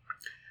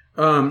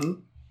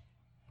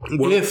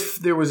 If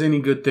there was any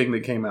good thing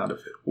that came out of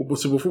it. Well,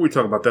 so before we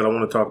talk about that, I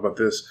want to talk about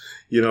this.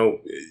 You know,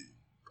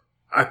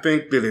 I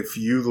think that if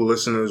you, the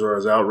listeners, are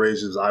as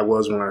outraged as I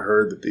was when I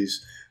heard that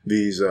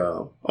these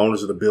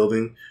owners of the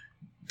building,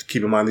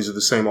 keep in mind these are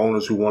the same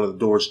owners who wanted the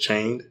doors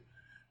chained,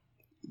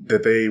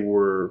 that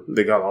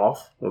they got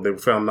off or they were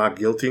found not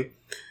guilty.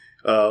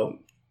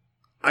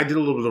 I did a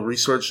little bit of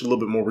research, a little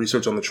bit more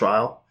research on the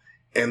trial,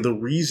 and the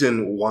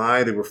reason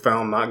why they were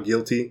found not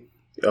guilty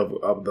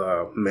of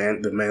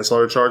the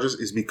manslaughter charges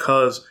is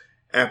because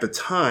at the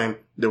time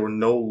there were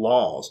no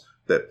laws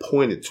that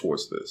pointed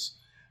towards this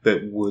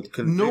that would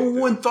convict No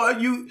one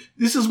thought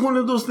this is one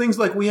of those things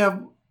like we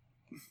have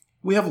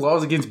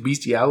laws against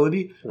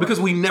bestiality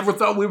because we never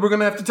thought we were going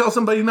to have to tell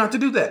somebody not to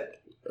do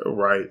that.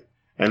 Right.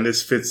 And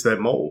this fits that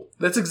mold.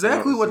 That's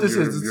exactly what this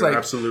is. It's you're like,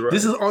 absolutely right.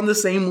 This is on the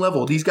same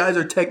level. These guys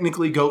are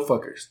technically goat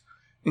fuckers.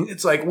 And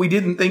it's like, we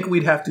didn't think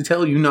we'd have to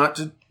tell you not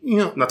to,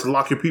 not to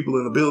lock your people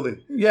in the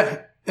building.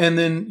 Yeah. And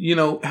then,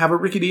 have a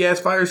rickety ass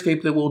fire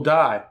escape that will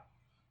die.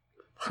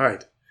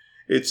 Right.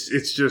 It's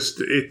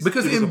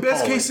because in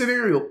best case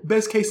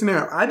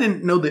scenario, I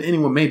didn't know that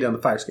anyone made it on the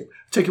fire escape.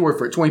 Take your word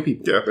for it, 20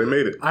 people. Yeah, they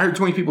made it. I heard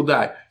 20 people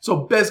died. So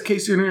best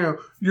case scenario,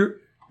 your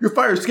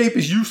fire escape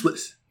is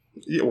useless.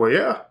 Yeah, well,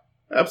 yeah,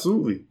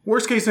 absolutely.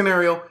 Worst case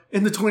scenario,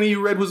 and the 20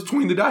 you read was the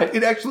 20 that died.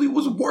 It actually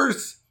was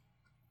worse.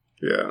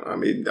 Yeah, I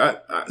mean,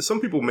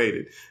 some people made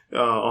it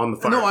on the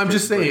fire. No, I'm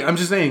just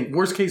saying.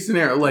 Worst case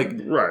scenario, like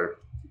right.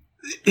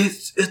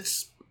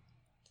 It's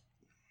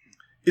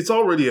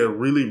already a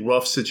really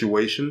rough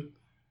situation.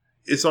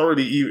 It's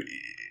already,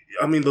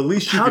 the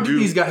least you could do. How did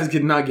these guys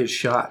not get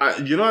shot? I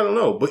don't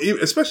know. But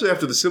especially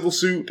after the civil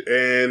suit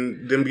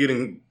and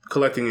them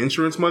collecting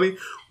insurance money,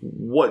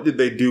 what did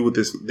they do with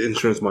this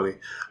insurance money?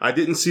 I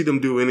didn't see them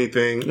do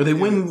anything. They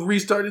went and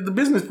restarted the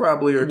business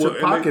probably or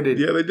pocketed.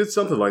 They did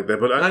something like that.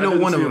 But I know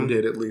one of them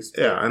did at least.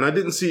 Yeah, and I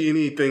didn't see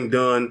anything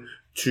done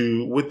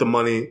with the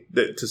money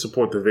to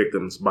support the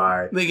victims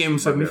by. They gave them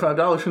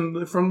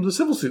 $75 from the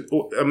civil suit.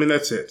 Well,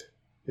 that's it.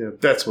 Yeah,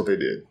 that's what they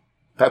did.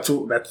 That's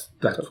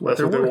what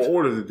they were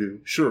ordered to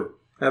do. Sure,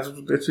 that's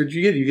what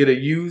you get. You get a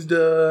used.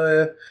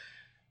 I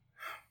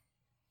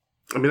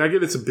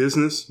get it's a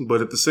business,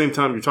 but at the same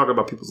time, you're talking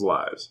about people's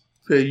lives.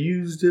 They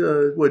used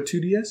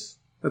 2DS.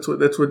 That's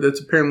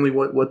apparently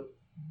what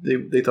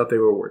they thought they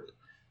were worth.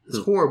 It's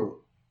horrible.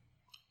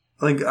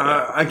 Like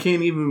I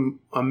can't even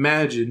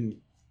imagine.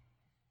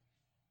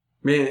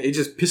 Man, it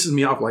just pisses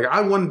me off. Like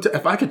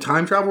if I could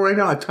time travel right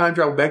now, I'd time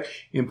travel back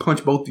and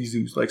punch both these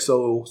dudes like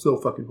so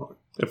fucking hard.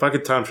 If I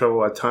could time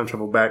travel, I'd time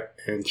travel back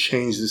and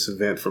change this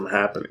event from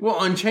happening.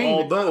 Well,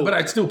 unchain it, but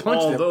I'd still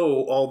punch them.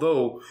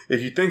 Although,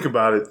 if you think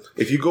about it,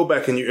 if you go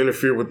back and you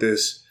interfere with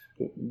this,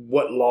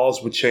 what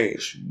laws would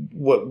change?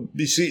 What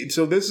you see?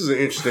 So this is an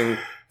interesting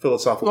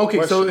philosophical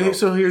question. Okay,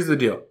 so here's the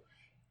deal.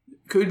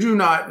 Could you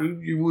not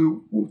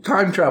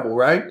time travel,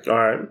 right? All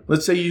right.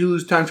 Let's say you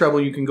lose time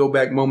travel, you can go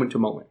back moment to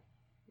moment.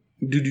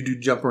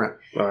 Jump around.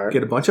 All right.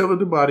 Get a bunch of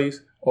other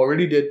bodies,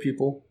 already dead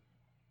people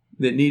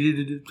that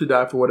needed to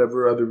die for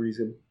whatever other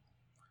reason.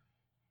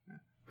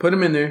 Put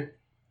them in there,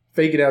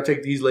 fake it out,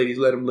 take these ladies,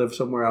 let them live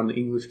somewhere out in the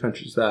English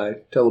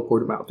countryside,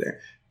 teleport them out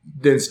there,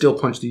 then still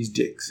punch these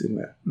dicks in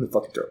the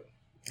fucking throat.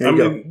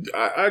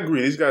 I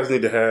agree. These guys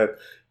needed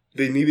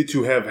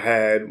to have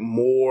had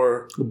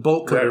more. The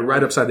bolt cutter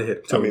right upside the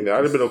head.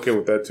 I'd have been okay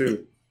with that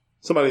too.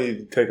 Somebody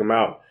needed to take them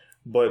out,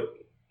 but.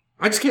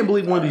 I just can't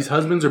believe one of these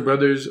husbands or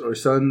brothers or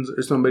sons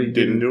or somebody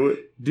didn't do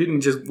it.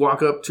 Didn't just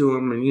walk up to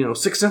him and,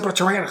 6 simple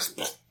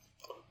tyrannos.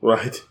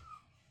 Right.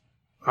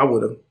 I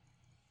would have.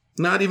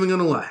 Not even going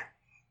to lie.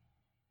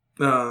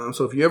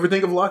 So if you ever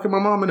think of locking my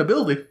mom in a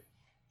building.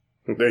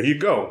 There you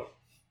go.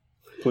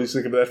 Please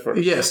think of that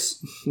first.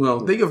 Yes. Well,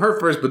 think of her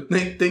first, but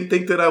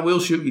think that I will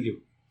shoot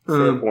you.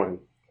 Fair point.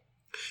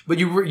 But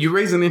you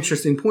raise an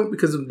interesting point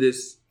because of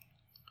this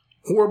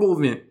horrible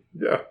event.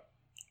 Yeah.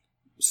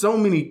 So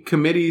many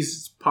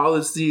committees,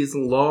 policies,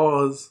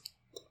 laws,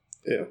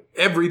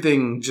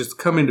 everything just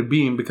come into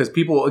being because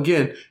people,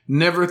 again,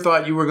 never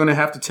thought you were going to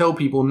have to tell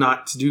people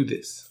not to do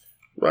this.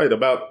 Right.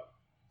 About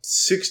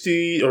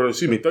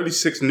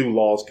 36 new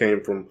laws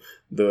came from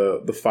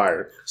the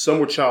fire. Some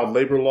were child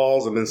labor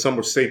laws, and then some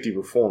were safety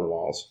reform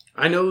laws.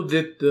 I know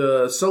that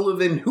the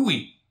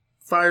Sullivan-Huey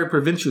fire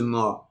prevention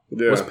law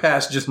was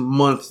passed just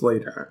months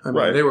later.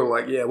 They were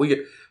like, "Yeah,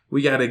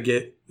 we got to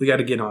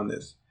get on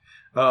this."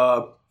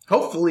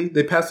 Hopefully,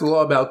 they passed a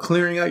law about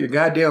clearing out your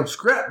goddamn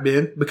scrap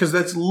bin because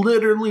that's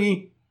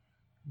literally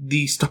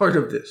the start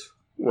of this.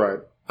 Right.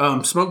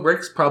 Smoke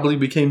breaks probably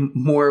became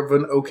more of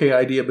an okay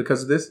idea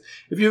because of this.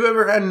 If you've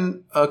ever had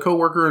a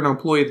coworker or an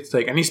employee that's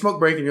like, I need smoke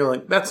break, and you're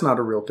like, that's not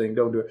a real thing.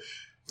 Don't do it.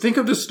 Think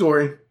of the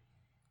story.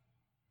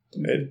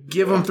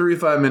 Give them 3 to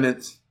 5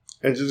 minutes.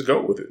 And just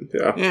go with it.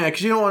 Yeah. Yeah,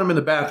 because you don't want them in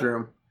the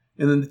bathroom.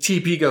 And then the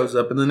TP goes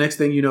up, and the next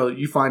thing you know,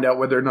 you find out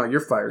whether or not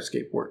your fire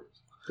escape works.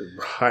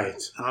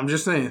 Right. I'm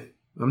just saying.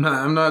 I'm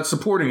not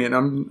supporting it.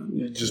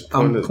 I'm just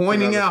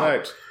pointing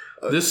out.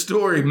 This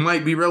story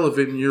might be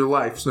relevant in your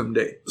life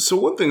someday. So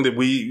one thing that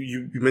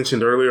you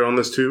mentioned earlier on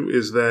this too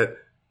is that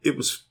it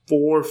was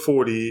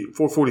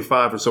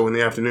 4:45 or so in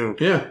the afternoon.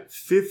 Yeah.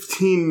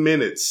 15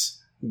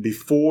 minutes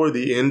before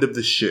the end of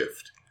the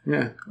shift.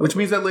 Yeah. Which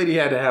means that lady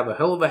had to have a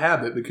hell of a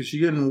habit because she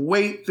didn't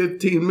wait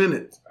 15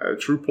 minutes. A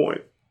true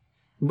point.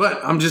 But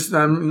I'm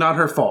not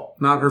her fault.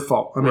 Not her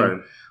fault. I mean,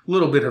 a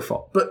little bit her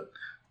fault. But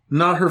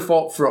not her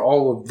fault for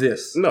all of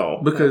this. No,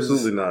 because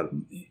absolutely not.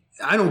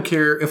 I don't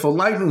care if a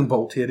lightning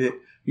bolt hit it.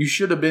 You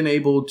should have been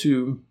able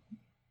to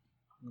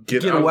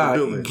get out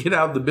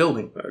of the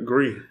building. I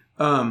agree.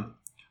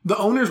 The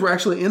owners were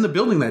actually in the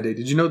building that day.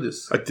 Did you know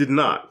this? I did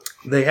not.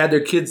 They had their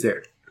kids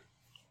there.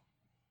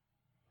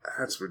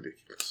 That's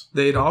ridiculous.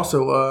 They'd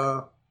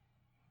also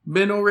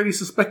been already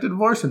suspected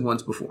of arson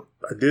once before.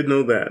 I did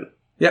know that.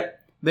 Yep.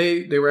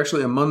 They were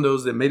actually among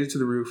those that made it to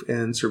the roof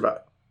and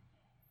survived.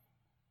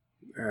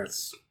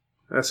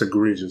 That's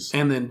egregious.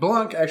 And then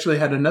Blanc actually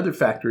had another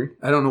factory.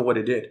 I don't know what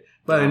it did.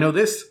 But I know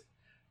this.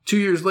 2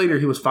 years later,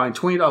 he was fined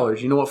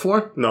 $20. You know what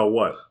for? No,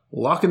 what?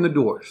 Locking the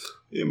doors.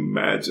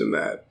 Imagine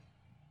that.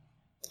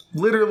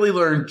 Literally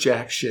learned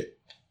jack shit.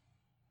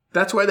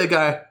 That's why that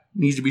guy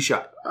needs to be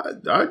shot.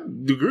 I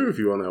agree with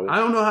you on that one. I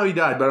don't know how he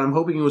died, but I'm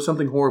hoping it was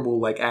something horrible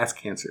like ass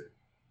cancer.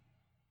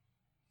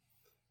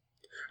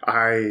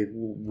 I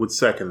would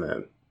second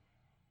that.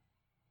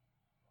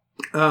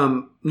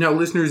 Now,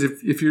 listeners,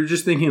 if you're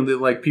just thinking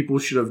that like people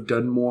should have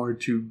done more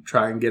to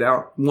try and get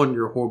out, one,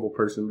 you're a horrible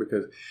person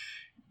because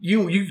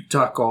you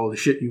talk all the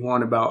shit you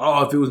want about.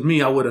 Oh, if it was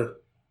me, I would have.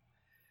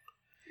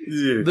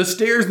 Yeah. The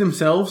stairs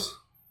themselves,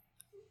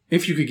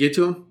 if you could get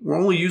to them, were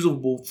only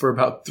usable for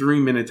about 3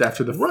 minutes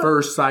after the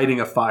first sighting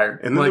of fire.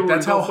 And like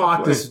that's how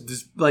hot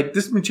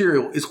this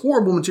material is.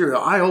 Horrible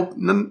material. I hope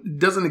none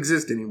doesn't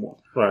exist anymore.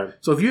 Right.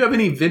 So if you have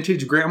any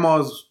vintage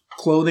grandma's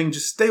clothing,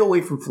 just stay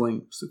away from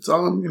flames. That's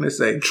all I'm going to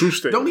say. True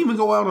statement. Don't even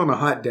go out on a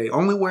hot day.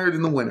 Only wear it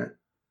in the winter.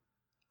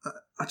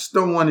 I just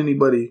don't want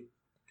anybody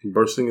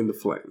bursting into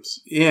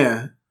flames.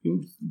 Yeah.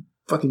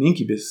 Fucking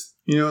incubus.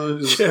 You know?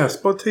 Yeah,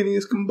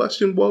 spontaneous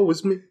combustion. Woe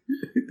is me.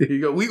 There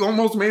you go. We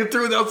almost made it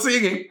through without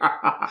singing.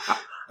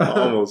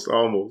 Almost.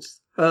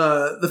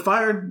 The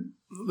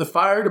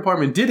fire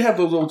department did have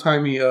those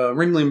old-timey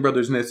Ringling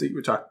Brothers nets that you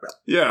were talking about.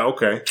 Yeah,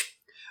 okay.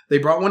 They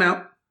brought one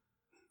out.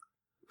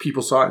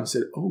 People saw it and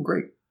said, oh,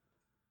 great.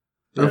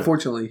 Yeah.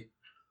 Unfortunately,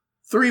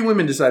 3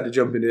 women decided to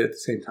jump into it at the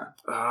same time.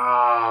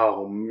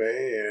 Oh,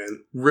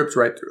 man. Ripped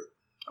right through it.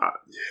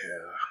 Yeah.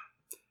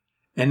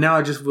 And now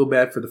I just feel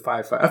bad for the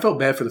firefighters. I felt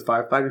bad for the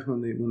firefighters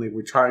when they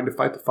were trying to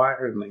fight the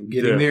fire and like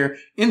getting there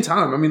in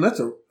time. I mean, that's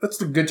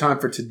a good time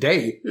for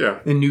today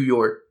in New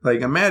York.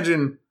 Like,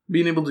 imagine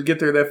being able to get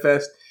there that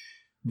fast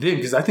then,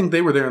 because I think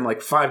they were there in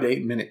like 5 to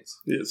 8 minutes.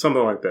 Yeah,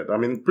 something like that. I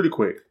mean, pretty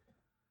quick.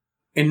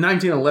 In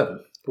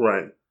 1911.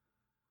 Right.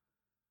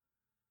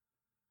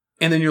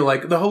 And then you're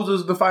like, the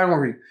hoses of the fire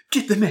warning,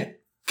 get the net.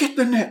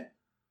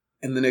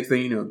 And the next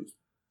thing you know.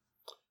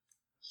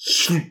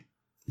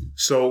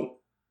 So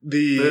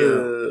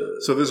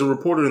there's a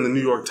reporter in the New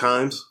York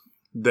Times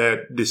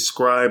that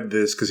described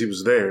this because he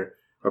was there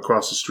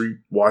across the street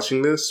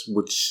watching this,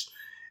 which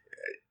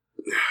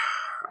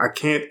I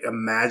can't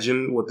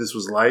imagine what this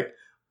was like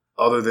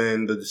other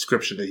than the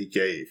description that he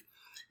gave.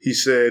 He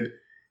said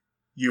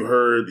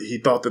he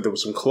thought that there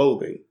was some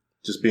clothing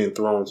just being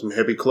thrown, some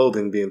heavy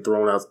clothing being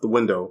thrown out the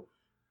window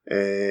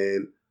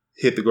and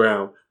hit the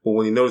ground. But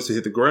when he noticed it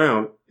hit the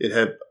ground, it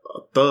had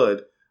a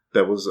thud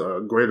that was a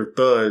greater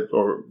thud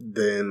or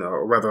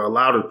rather a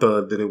louder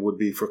thud than it would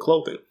be for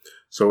clothing.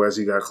 So as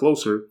he got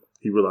closer,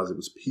 he realized it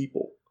was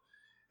people.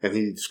 And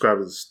he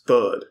described it as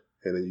thud.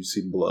 And then you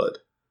see blood.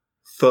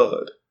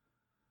 Thud.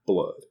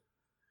 Blood.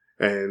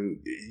 And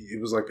it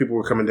was like people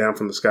were coming down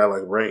from the sky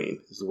like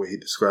rain, is the way he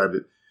described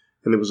it.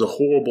 And it was a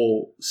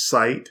horrible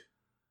sight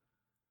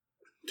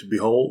to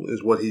behold,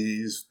 is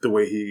the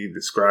way he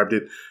described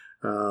it.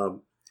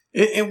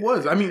 It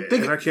was. I mean,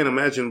 and I can't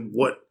imagine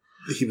what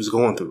he was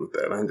going through with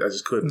that. I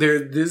just couldn't.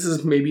 This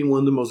is maybe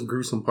one of the most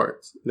gruesome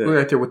parts. Yeah. We're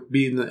right there with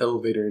being in the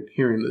elevator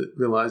and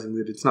realizing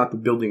that it's not the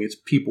building, it's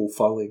people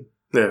falling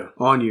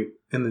on you,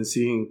 and then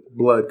seeing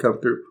blood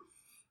come through.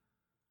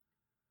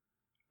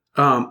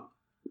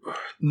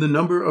 The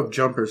number of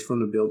jumpers from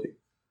the building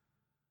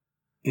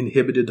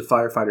inhibited the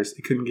firefighters.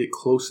 They couldn't get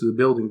close to the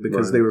building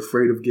because they were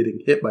afraid of getting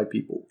hit by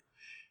people.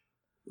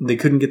 They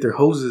couldn't get their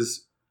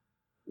hoses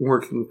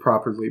working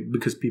properly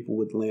because people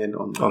would land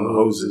on the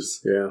hoses.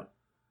 Yeah.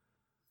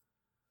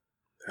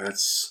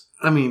 Just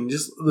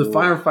the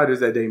firefighters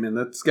that day, man,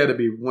 that's got to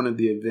be one of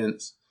the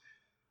events.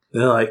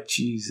 They're like,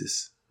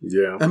 Jesus.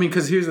 Yeah. I mean,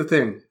 because here's the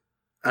thing.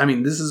 I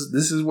mean, this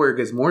is where it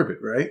gets morbid,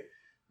 right?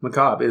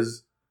 Macabre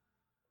is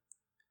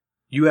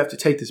you have to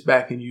take this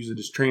back and use it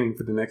as training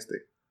for the next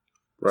thing.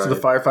 Right. So the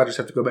firefighters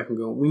have to go back and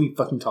go, we need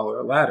fucking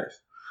taller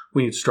ladders.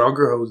 We need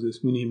stronger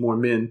hoses. We need more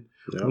men.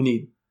 Yeah. We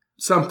need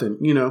something,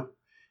 And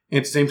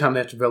at the same time, they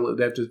have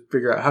to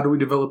figure out how do we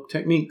develop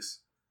techniques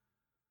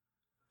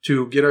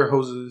to get our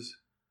hoses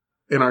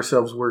and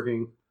ourselves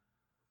working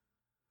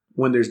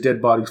when there's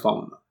dead bodies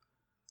falling up.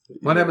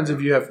 What happens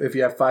if you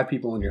have 5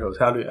 people in your house?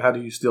 How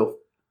do you still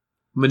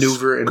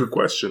maneuver? And good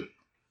question.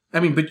 I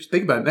mean, but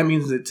think about it. That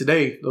means that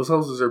today those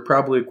houses are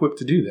probably equipped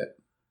to do that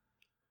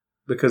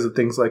because of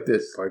things like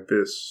this.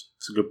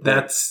 It's a good point.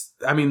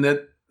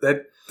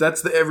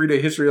 That's the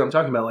everyday history I'm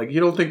talking about. Like, you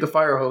don't think the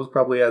fire hose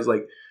probably has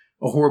like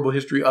a horrible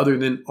history other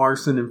than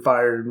arson and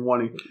fire and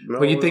wanting. No,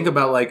 but you think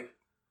about like,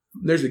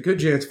 there's a good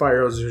chance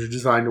fire hoses are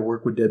designed to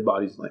work with dead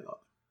bodies laying on.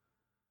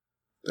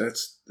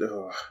 That's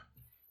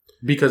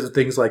because of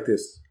things like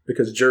this.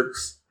 Because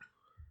jerks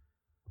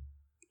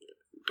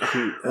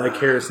like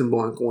Harrison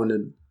Blanc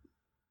wanted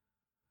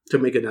to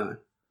make a dime.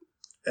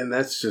 And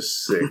that's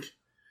just sick.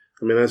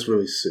 I mean, that's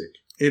really sick.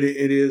 It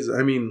is.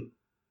 I mean,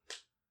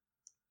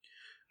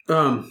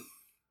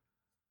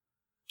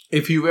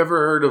 if you've ever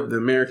heard of the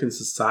American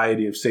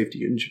Society of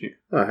Safety Engineers,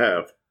 I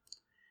have.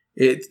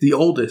 It's the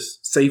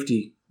oldest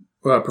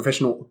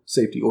professional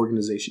safety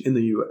organization in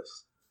the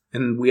U.S.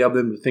 And we have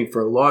them to thank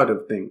for a lot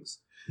of things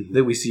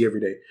that we see every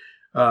day.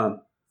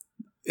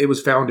 It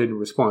was founded in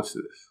response to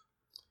this.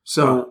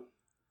 So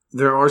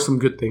there are some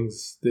good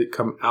things that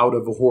come out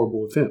of a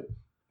horrible event.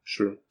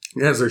 Sure.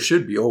 As there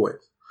should be always.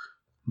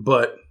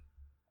 But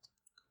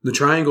the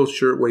Triangle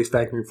Shirtwaist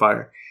Factory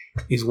Fire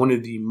is one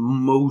of the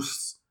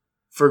most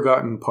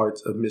forgotten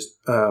parts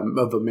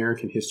of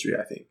American history,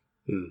 I think.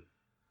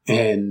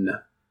 And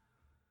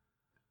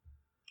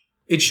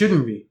it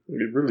shouldn't be.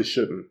 It really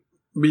shouldn't.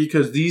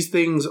 Because these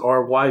things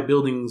are why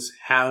buildings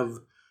have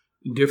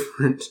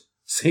different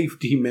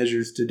safety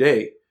measures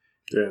today.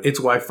 Yeah. It's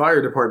why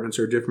fire departments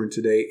are different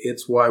today.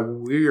 It's why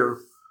we're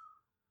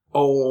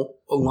all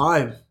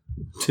alive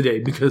today,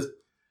 because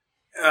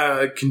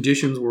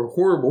conditions were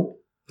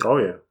horrible. Oh,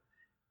 yeah.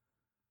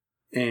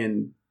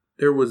 And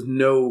there was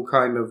no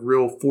kind of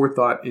real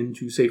forethought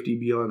into safety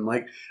beyond,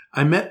 like,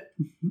 I met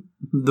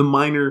the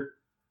minor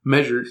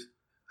measures.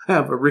 I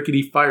have a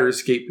rickety fire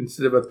escape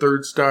instead of a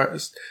third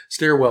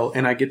stairwell,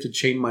 and I get to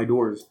chain my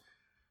doors.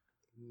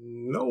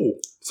 No.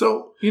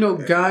 So,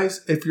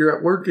 guys, if you're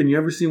at work and you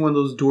ever see one of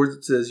those doors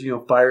that says,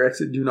 fire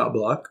exit, do not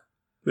block.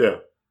 Yeah.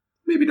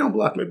 Maybe don't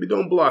block it. Maybe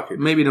don't block it.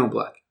 Maybe don't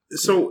block it.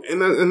 So,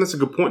 and that's a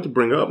good point to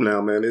bring up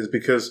now, man, is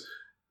because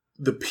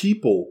the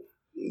people,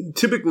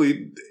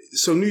 typically,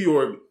 so New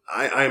York,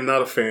 I am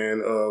not a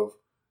fan of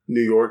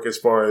New York as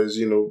far as,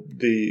 the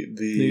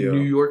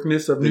New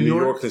Yorkness of New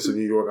York. The New Yorkness of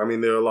New York. I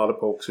mean, there are a lot of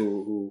folks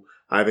who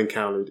I've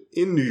encountered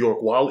in New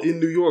York, while in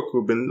New York,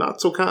 who have been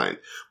not so kind.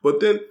 But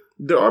then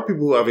there are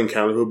people who I've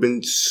encountered who have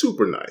been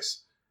super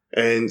nice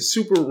and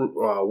super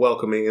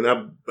welcoming, and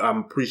I'm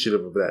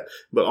appreciative of that.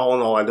 But all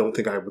in all, I don't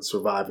think I would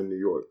survive in New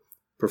York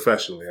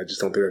professionally. I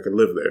just don't think I could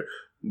live there.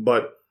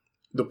 But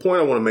the point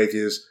I want to make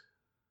is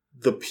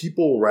the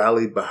people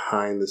rallied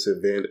behind this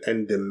event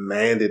and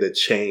demanded a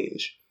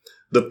change.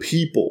 The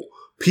people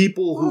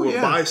who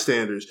were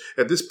bystanders.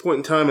 At this point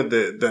in time at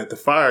the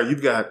fire,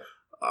 you've got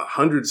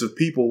hundreds of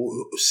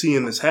people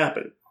seeing this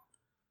happen.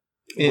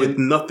 With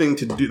nothing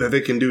to do that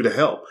they can do to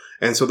help,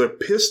 and so they're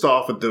pissed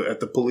off at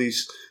the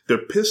police. They're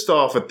pissed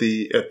off at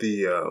the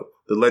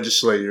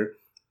legislature.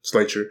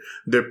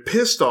 They're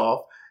pissed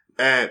off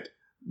at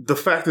the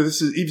fact that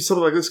this is even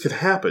something like this could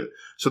happen.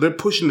 So they're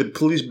pushing the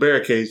police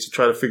barricades to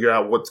try to figure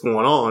out what's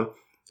going on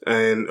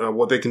and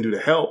what they can do to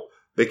help.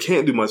 They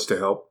can't do much to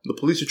help. The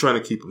police are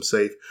trying to keep them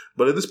safe,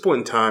 but at this point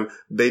in time,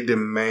 they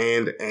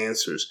demand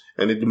answers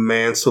and they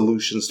demand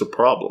solutions to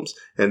problems,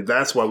 and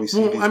that's why we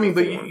see. Well,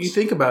 but you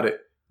think about it.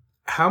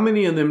 How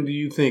many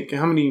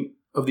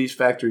of these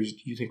factories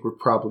do you think were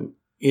probably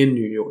in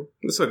New York?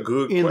 That's a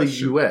good question. In the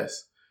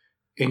U.S.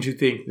 And you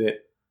think that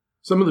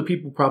some of the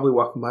people probably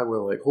walking by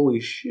were like, holy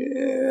shit,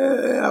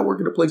 I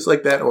work in a place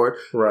like that, or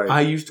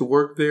I used to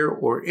work there,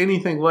 or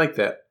anything like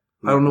that.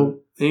 Mm-hmm. I don't know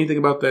anything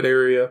about that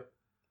area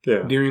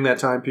during that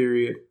time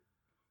period.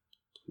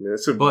 Yeah,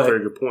 that's a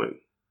very good point.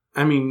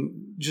 I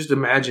mean, just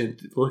imagine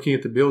looking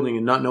at the building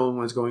and not knowing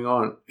what's going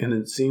on, and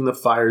then seeing the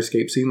fire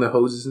escape, seeing the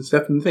hoses and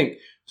stuff, and think,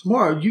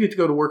 tomorrow you get to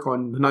go to work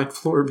on the 9th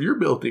floor of your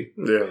building.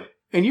 Yeah.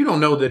 And you don't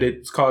know that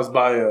it's caused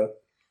by a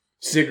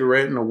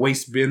cigarette in a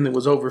waste bin that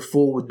was over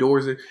full with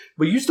doors.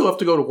 But you still have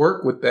to go to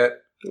work with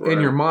that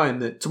in your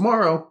mind that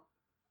tomorrow,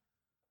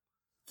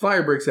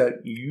 fire breaks out,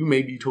 you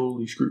may be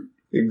totally screwed.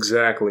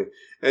 Exactly.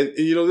 And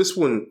this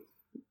one,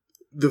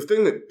 the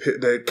thing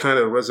that kind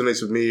of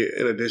resonates with me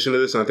in addition to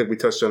this, and I think we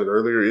touched on it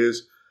earlier,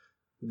 is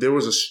there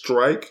was a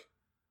strike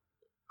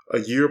a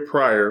year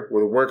prior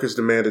where the workers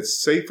demanded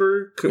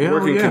safer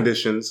working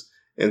conditions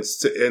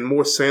and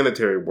more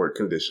sanitary work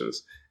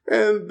conditions.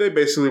 And they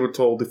basically were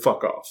told to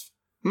fuck off.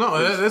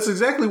 No, that's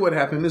exactly what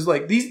happened. It's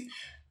like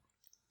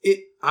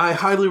I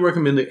highly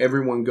recommend that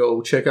everyone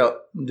go check out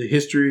the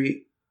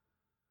history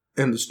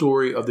and the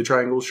story of the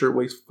Triangle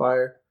Shirtwaist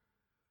Fire.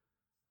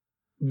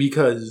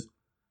 Because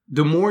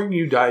the more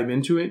you dive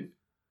into it,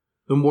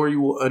 the more you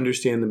will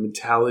understand the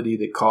mentality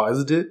that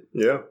caused it.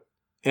 Yeah.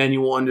 And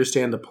you will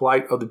understand the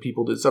plight of the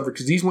people that suffered.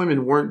 Because these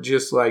women weren't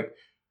just like,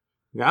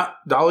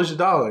 dollars to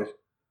dollars.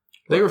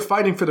 They were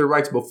fighting for their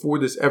rights before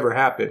this ever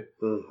happened.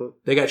 Mm-hmm.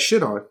 They got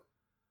shit on.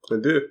 They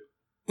did.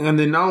 And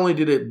then not only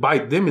did it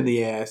bite them in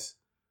the ass,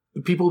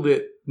 the people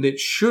that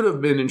should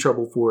have been in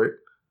trouble for it,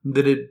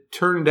 that had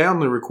turned down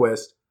the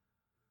request,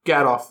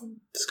 got off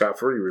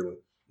scot-free, really.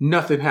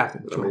 Nothing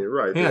happened. I mean, you're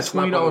right. Yeah,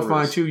 $20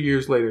 fine 2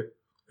 years later.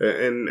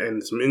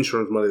 And some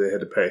insurance money they had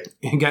to pay.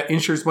 And got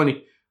insurance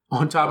money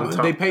on top of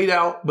it. They paid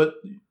out, but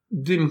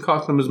didn't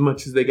cost them as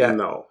much as they got.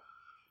 No.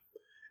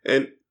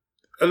 And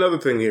another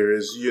thing here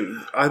is,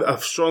 I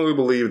strongly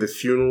believe that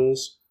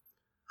funerals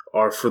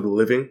are for the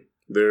living.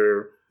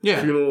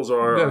 Funerals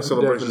are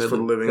celebrations for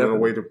the living and a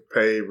way to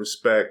pay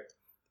respect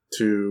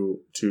to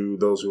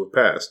those who have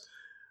passed.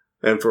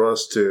 And for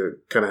us to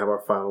kind of have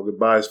our final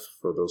goodbyes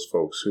for those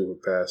folks who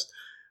have passed.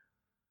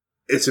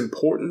 It's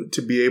important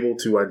to be able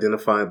to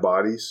identify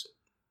bodies.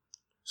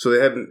 So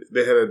they had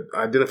an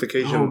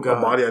identification, a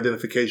body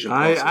identification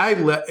process.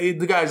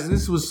 Guys,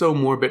 this was so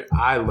morbid,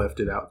 I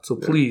left it out. So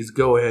please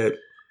go ahead.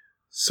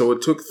 So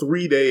it took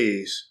 3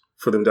 days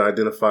for them to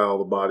identify all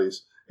the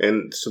bodies.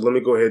 And so let me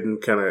go ahead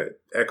and kind of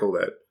echo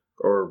that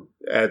or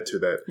add to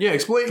that. Yeah,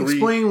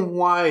 explain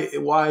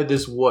why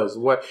this was.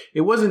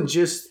 It wasn't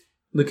just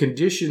the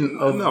condition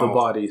of the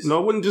bodies.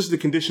 No, it wasn't just the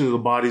condition of the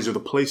bodies or the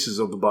places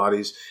of the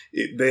bodies.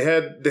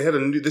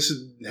 This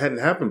hadn't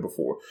happened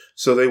before.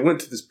 So they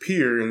went to this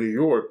pier in New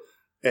York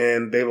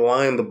and they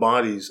lined the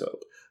bodies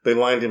up. They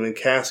lined them in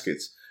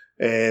caskets.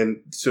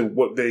 And so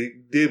what they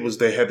did was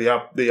they had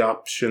the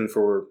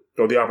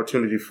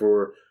opportunity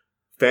for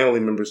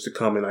family members to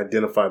come and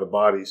identify the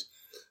bodies.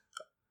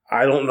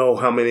 I don't know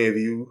how many of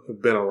you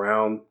have been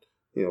around,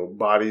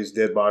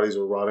 dead bodies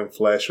or rotting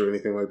flesh or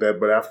anything like that.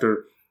 But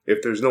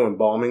if there's no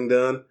embalming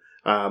done,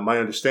 my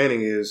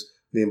understanding is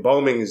the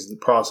embalming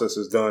process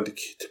is done to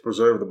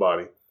preserve the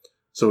body.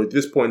 So at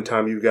this point in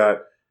time, you've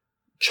got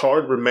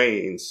charred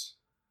remains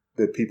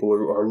that people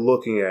are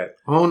looking at.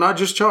 Oh, not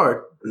just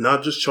charred.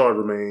 Not just charred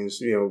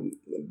remains,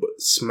 but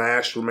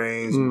smashed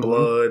remains,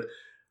 blood.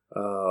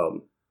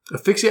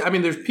 Asphyxiate. I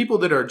mean, there's people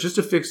that are just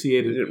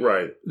asphyxiated.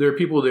 Right. There are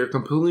people that are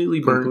completely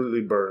burned.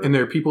 And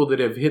there are people that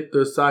have hit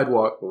the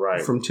sidewalk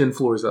from 10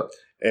 floors up.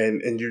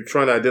 And you're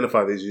trying to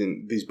identify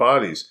these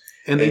bodies.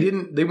 And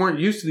they weren't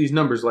used to these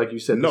numbers, like you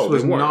said. No,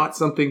 this was not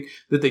something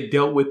that they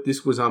dealt with.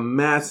 This was a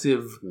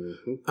massive.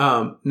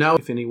 Now,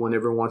 if anyone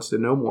ever wants to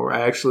know more, I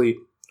actually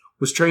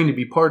was trained to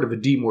be part of a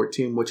DMORT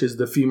team, which is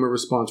the FEMA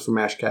response for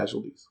mass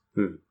casualties,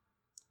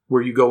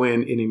 where you go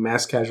in a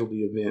mass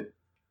casualty event,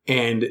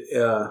 and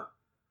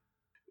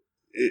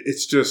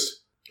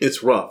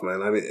it's rough,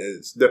 man. I mean,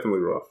 it's definitely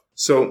rough.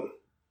 So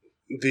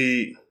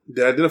the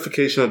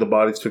identification of the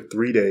bodies took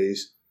 3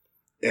 days.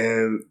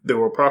 And there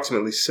were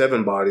approximately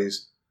 7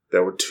 bodies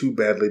that were too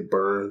badly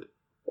burned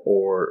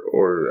or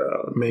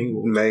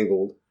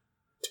mangled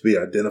to be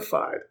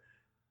identified.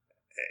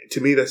 To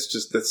me,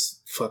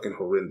 that's fucking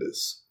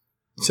horrendous.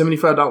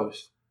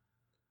 $75.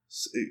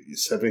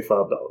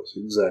 $75.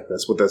 Exactly.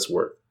 That's what that's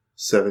worth.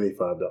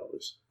 $75.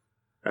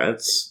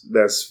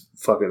 That's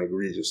fucking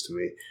egregious to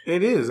me.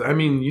 It is. I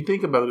mean, you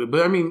think about it,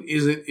 but I mean,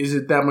 is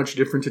it that much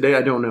different today?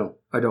 I don't know.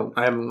 I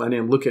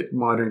didn't look at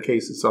modern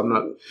cases, so I'm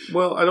not.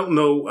 Well, I don't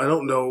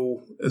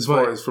know as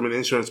far as from an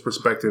insurance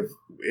perspective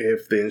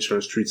if the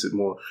insurance treats it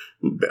more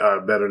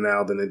better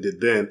now than it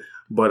did then.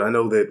 But I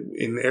know that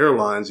in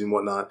airlines and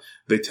whatnot,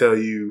 they tell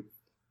you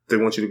they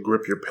want you to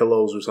grip your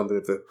pillows or something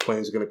if the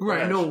plane's going to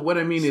crash. Right. No, what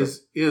I mean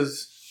is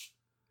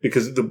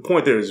because the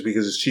point there is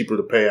because it's cheaper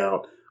to pay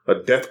out a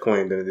death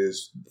claim than it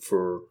is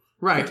for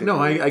right. No,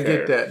 I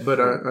get that, but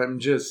I'm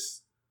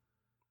just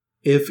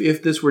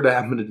if this were to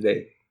happen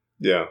today,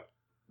 yeah,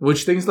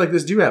 which things like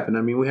this do happen.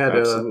 I mean, we had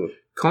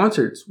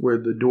concerts where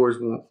the doors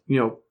won't,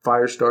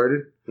 fire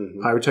started,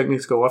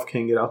 pyrotechnics go off,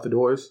 can't get out the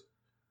doors,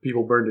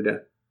 people burned to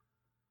death,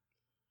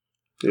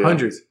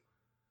 hundreds.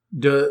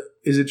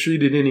 Is it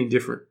treated any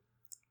different?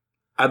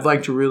 I'd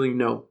like to really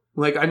know.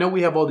 Like, I know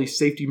we have all these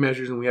safety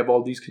measures and we have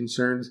all these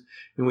concerns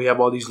and we have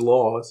all these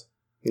laws.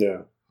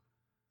 Yeah.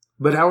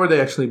 But how are they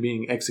actually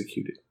being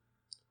executed?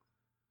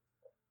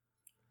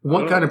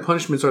 What kind of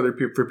punishments are there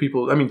for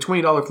people? I mean,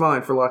 $20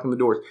 fine for locking the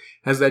doors.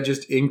 Has that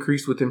just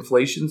increased with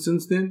inflation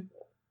since then?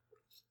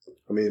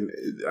 I mean,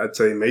 I'd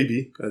say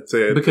maybe. I'd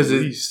say because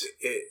it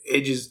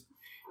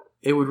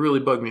would really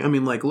bug me. I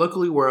mean, like,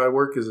 luckily where I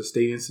work is a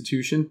state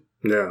institution.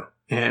 Yeah.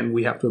 And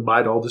we have to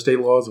abide all the state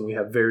laws, and we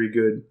have very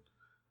good.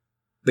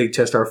 They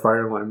test our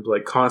fire alarms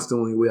like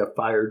constantly. We have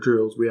fire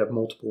drills. We have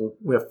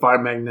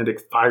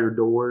magnetic fire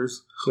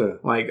doors. Yeah.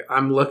 Like,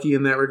 I'm lucky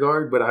in that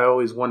regard, but I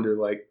always wonder,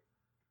 like,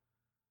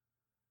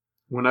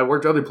 when I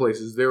worked other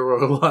places, there were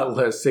a lot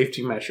less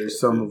safety measures.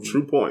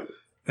 True point.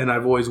 And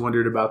I've always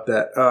wondered about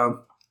that.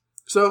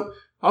 So,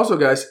 also,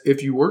 guys,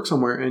 if you work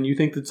somewhere and you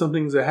think that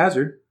something's a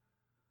hazard,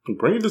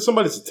 bring it to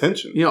somebody's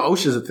attention.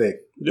 OSHA's a thing.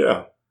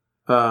 Yeah.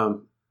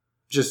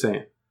 Just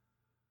saying.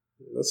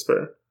 That's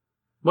fair.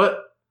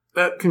 But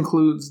that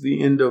concludes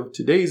the end of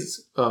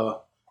today's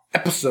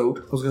episode.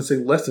 I was going to say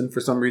lesson for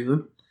some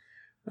reason.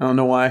 I don't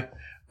know why.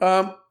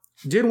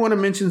 Did want to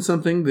mention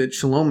something that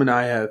Shalom and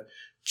I have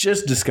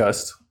just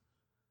discussed,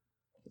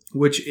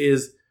 which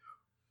is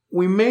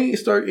we may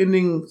start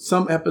ending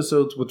some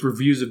episodes with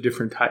reviews of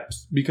different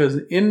types. Because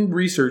in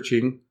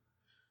researching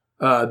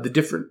the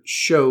different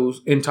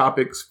shows and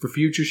topics for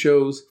future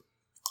shows,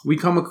 we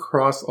come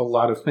across a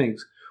lot of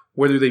things,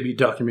 whether they be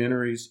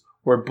documentaries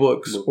or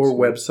books or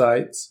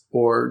websites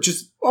or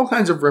just all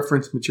kinds of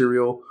reference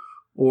material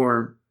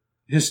or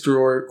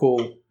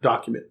historical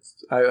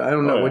documents. I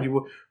don't know what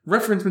you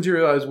reference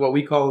material is what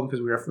we call them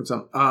because we reference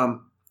them.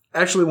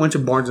 Actually went to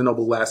Barnes &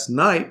 Noble last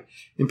night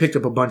and picked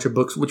up a bunch of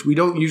books, which we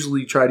don't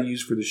usually try to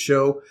use for the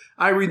show.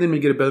 I read them to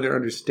get a better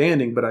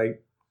understanding, but I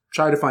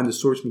try to find the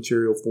source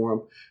material for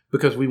them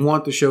because we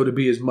want the show to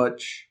be as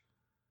much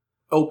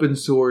open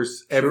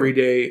source,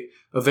 everyday,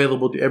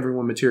 available to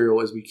everyone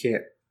material as we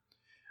can.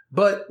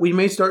 But we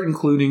may start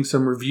including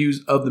some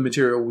reviews of the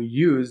material we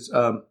use,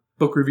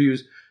 book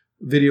reviews,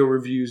 video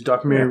reviews,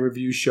 documentary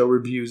reviews, show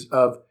reviews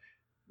of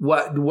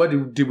what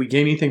did we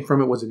gain anything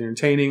from it? Was it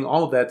entertaining?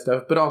 All of that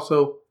stuff. But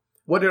also,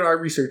 what did our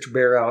research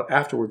bear out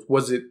afterwards?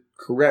 Was it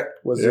correct?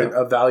 Was it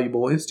a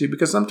valuable institute?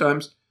 Because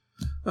sometimes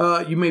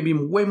you may be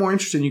way more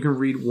interested and you can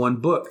read one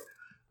book.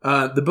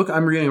 The book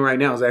I'm reading right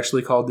now is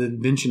actually called The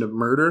Invention of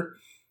Murder.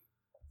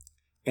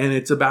 And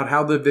it's about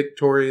how the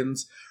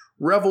Victorians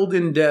reveled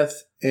in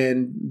death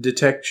and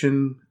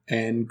detection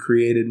and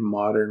created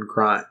modern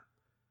crime.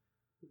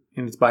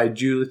 And it's by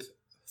Judith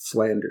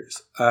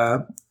Flanders.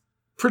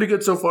 Pretty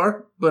good so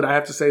far, but I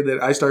have to say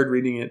that I started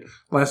reading it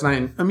last night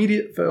and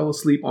immediately fell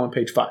asleep on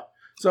page 5.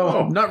 So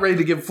I'm not ready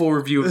to give a full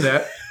review of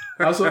that.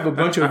 I also have a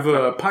bunch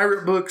of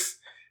pirate books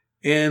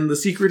and The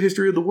Secret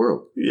History of the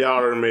World.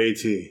 Yarr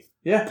matey.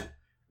 Yeah.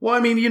 Well, I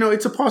mean,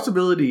 it's a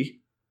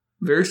possibility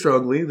very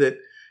strongly that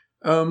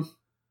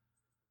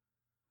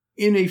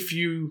in a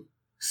few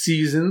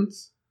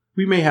seasons,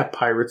 we may have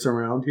pirates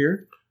around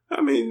here.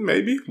 I mean,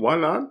 maybe. Why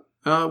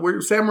not?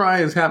 Where Samurai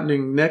is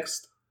happening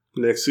next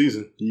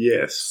season.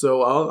 Yes.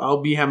 So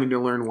I'll be having to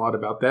learn a lot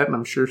about that, and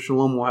I'm sure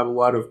Shalom will have a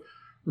lot of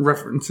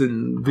reference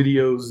and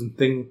videos and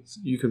things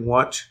you can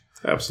watch.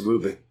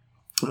 Absolutely.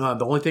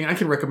 The only thing I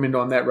can recommend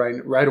on that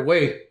right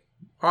away,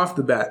 off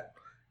the bat,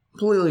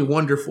 completely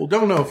wonderful.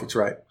 Don't know if it's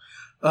right.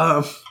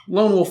 Lone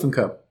Wolf and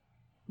Cub.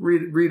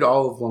 Read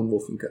all of Lone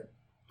Wolf and Cub.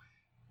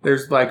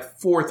 There's like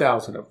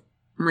 4,000 of them.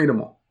 Read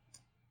them all.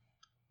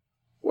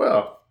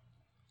 Well,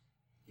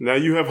 now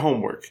you have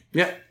homework.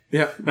 Yeah.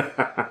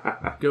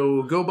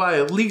 Go buy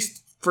at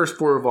least first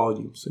 4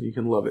 volumes so you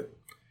can love it.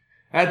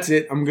 That's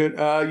it. I'm good. You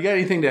got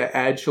anything to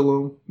add,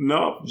 Shalom?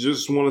 No,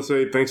 just want to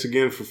say thanks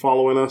again for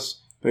following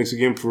us. Thanks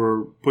again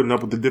for putting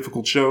up with the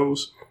difficult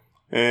shows.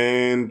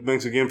 And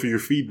thanks again for your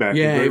feedback.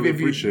 Yeah, we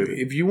appreciate it.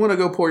 If you want to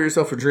go pour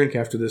yourself a drink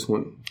after this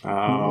one,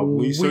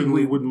 we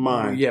certainly wouldn't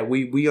mind. Yeah,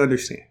 we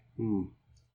understand.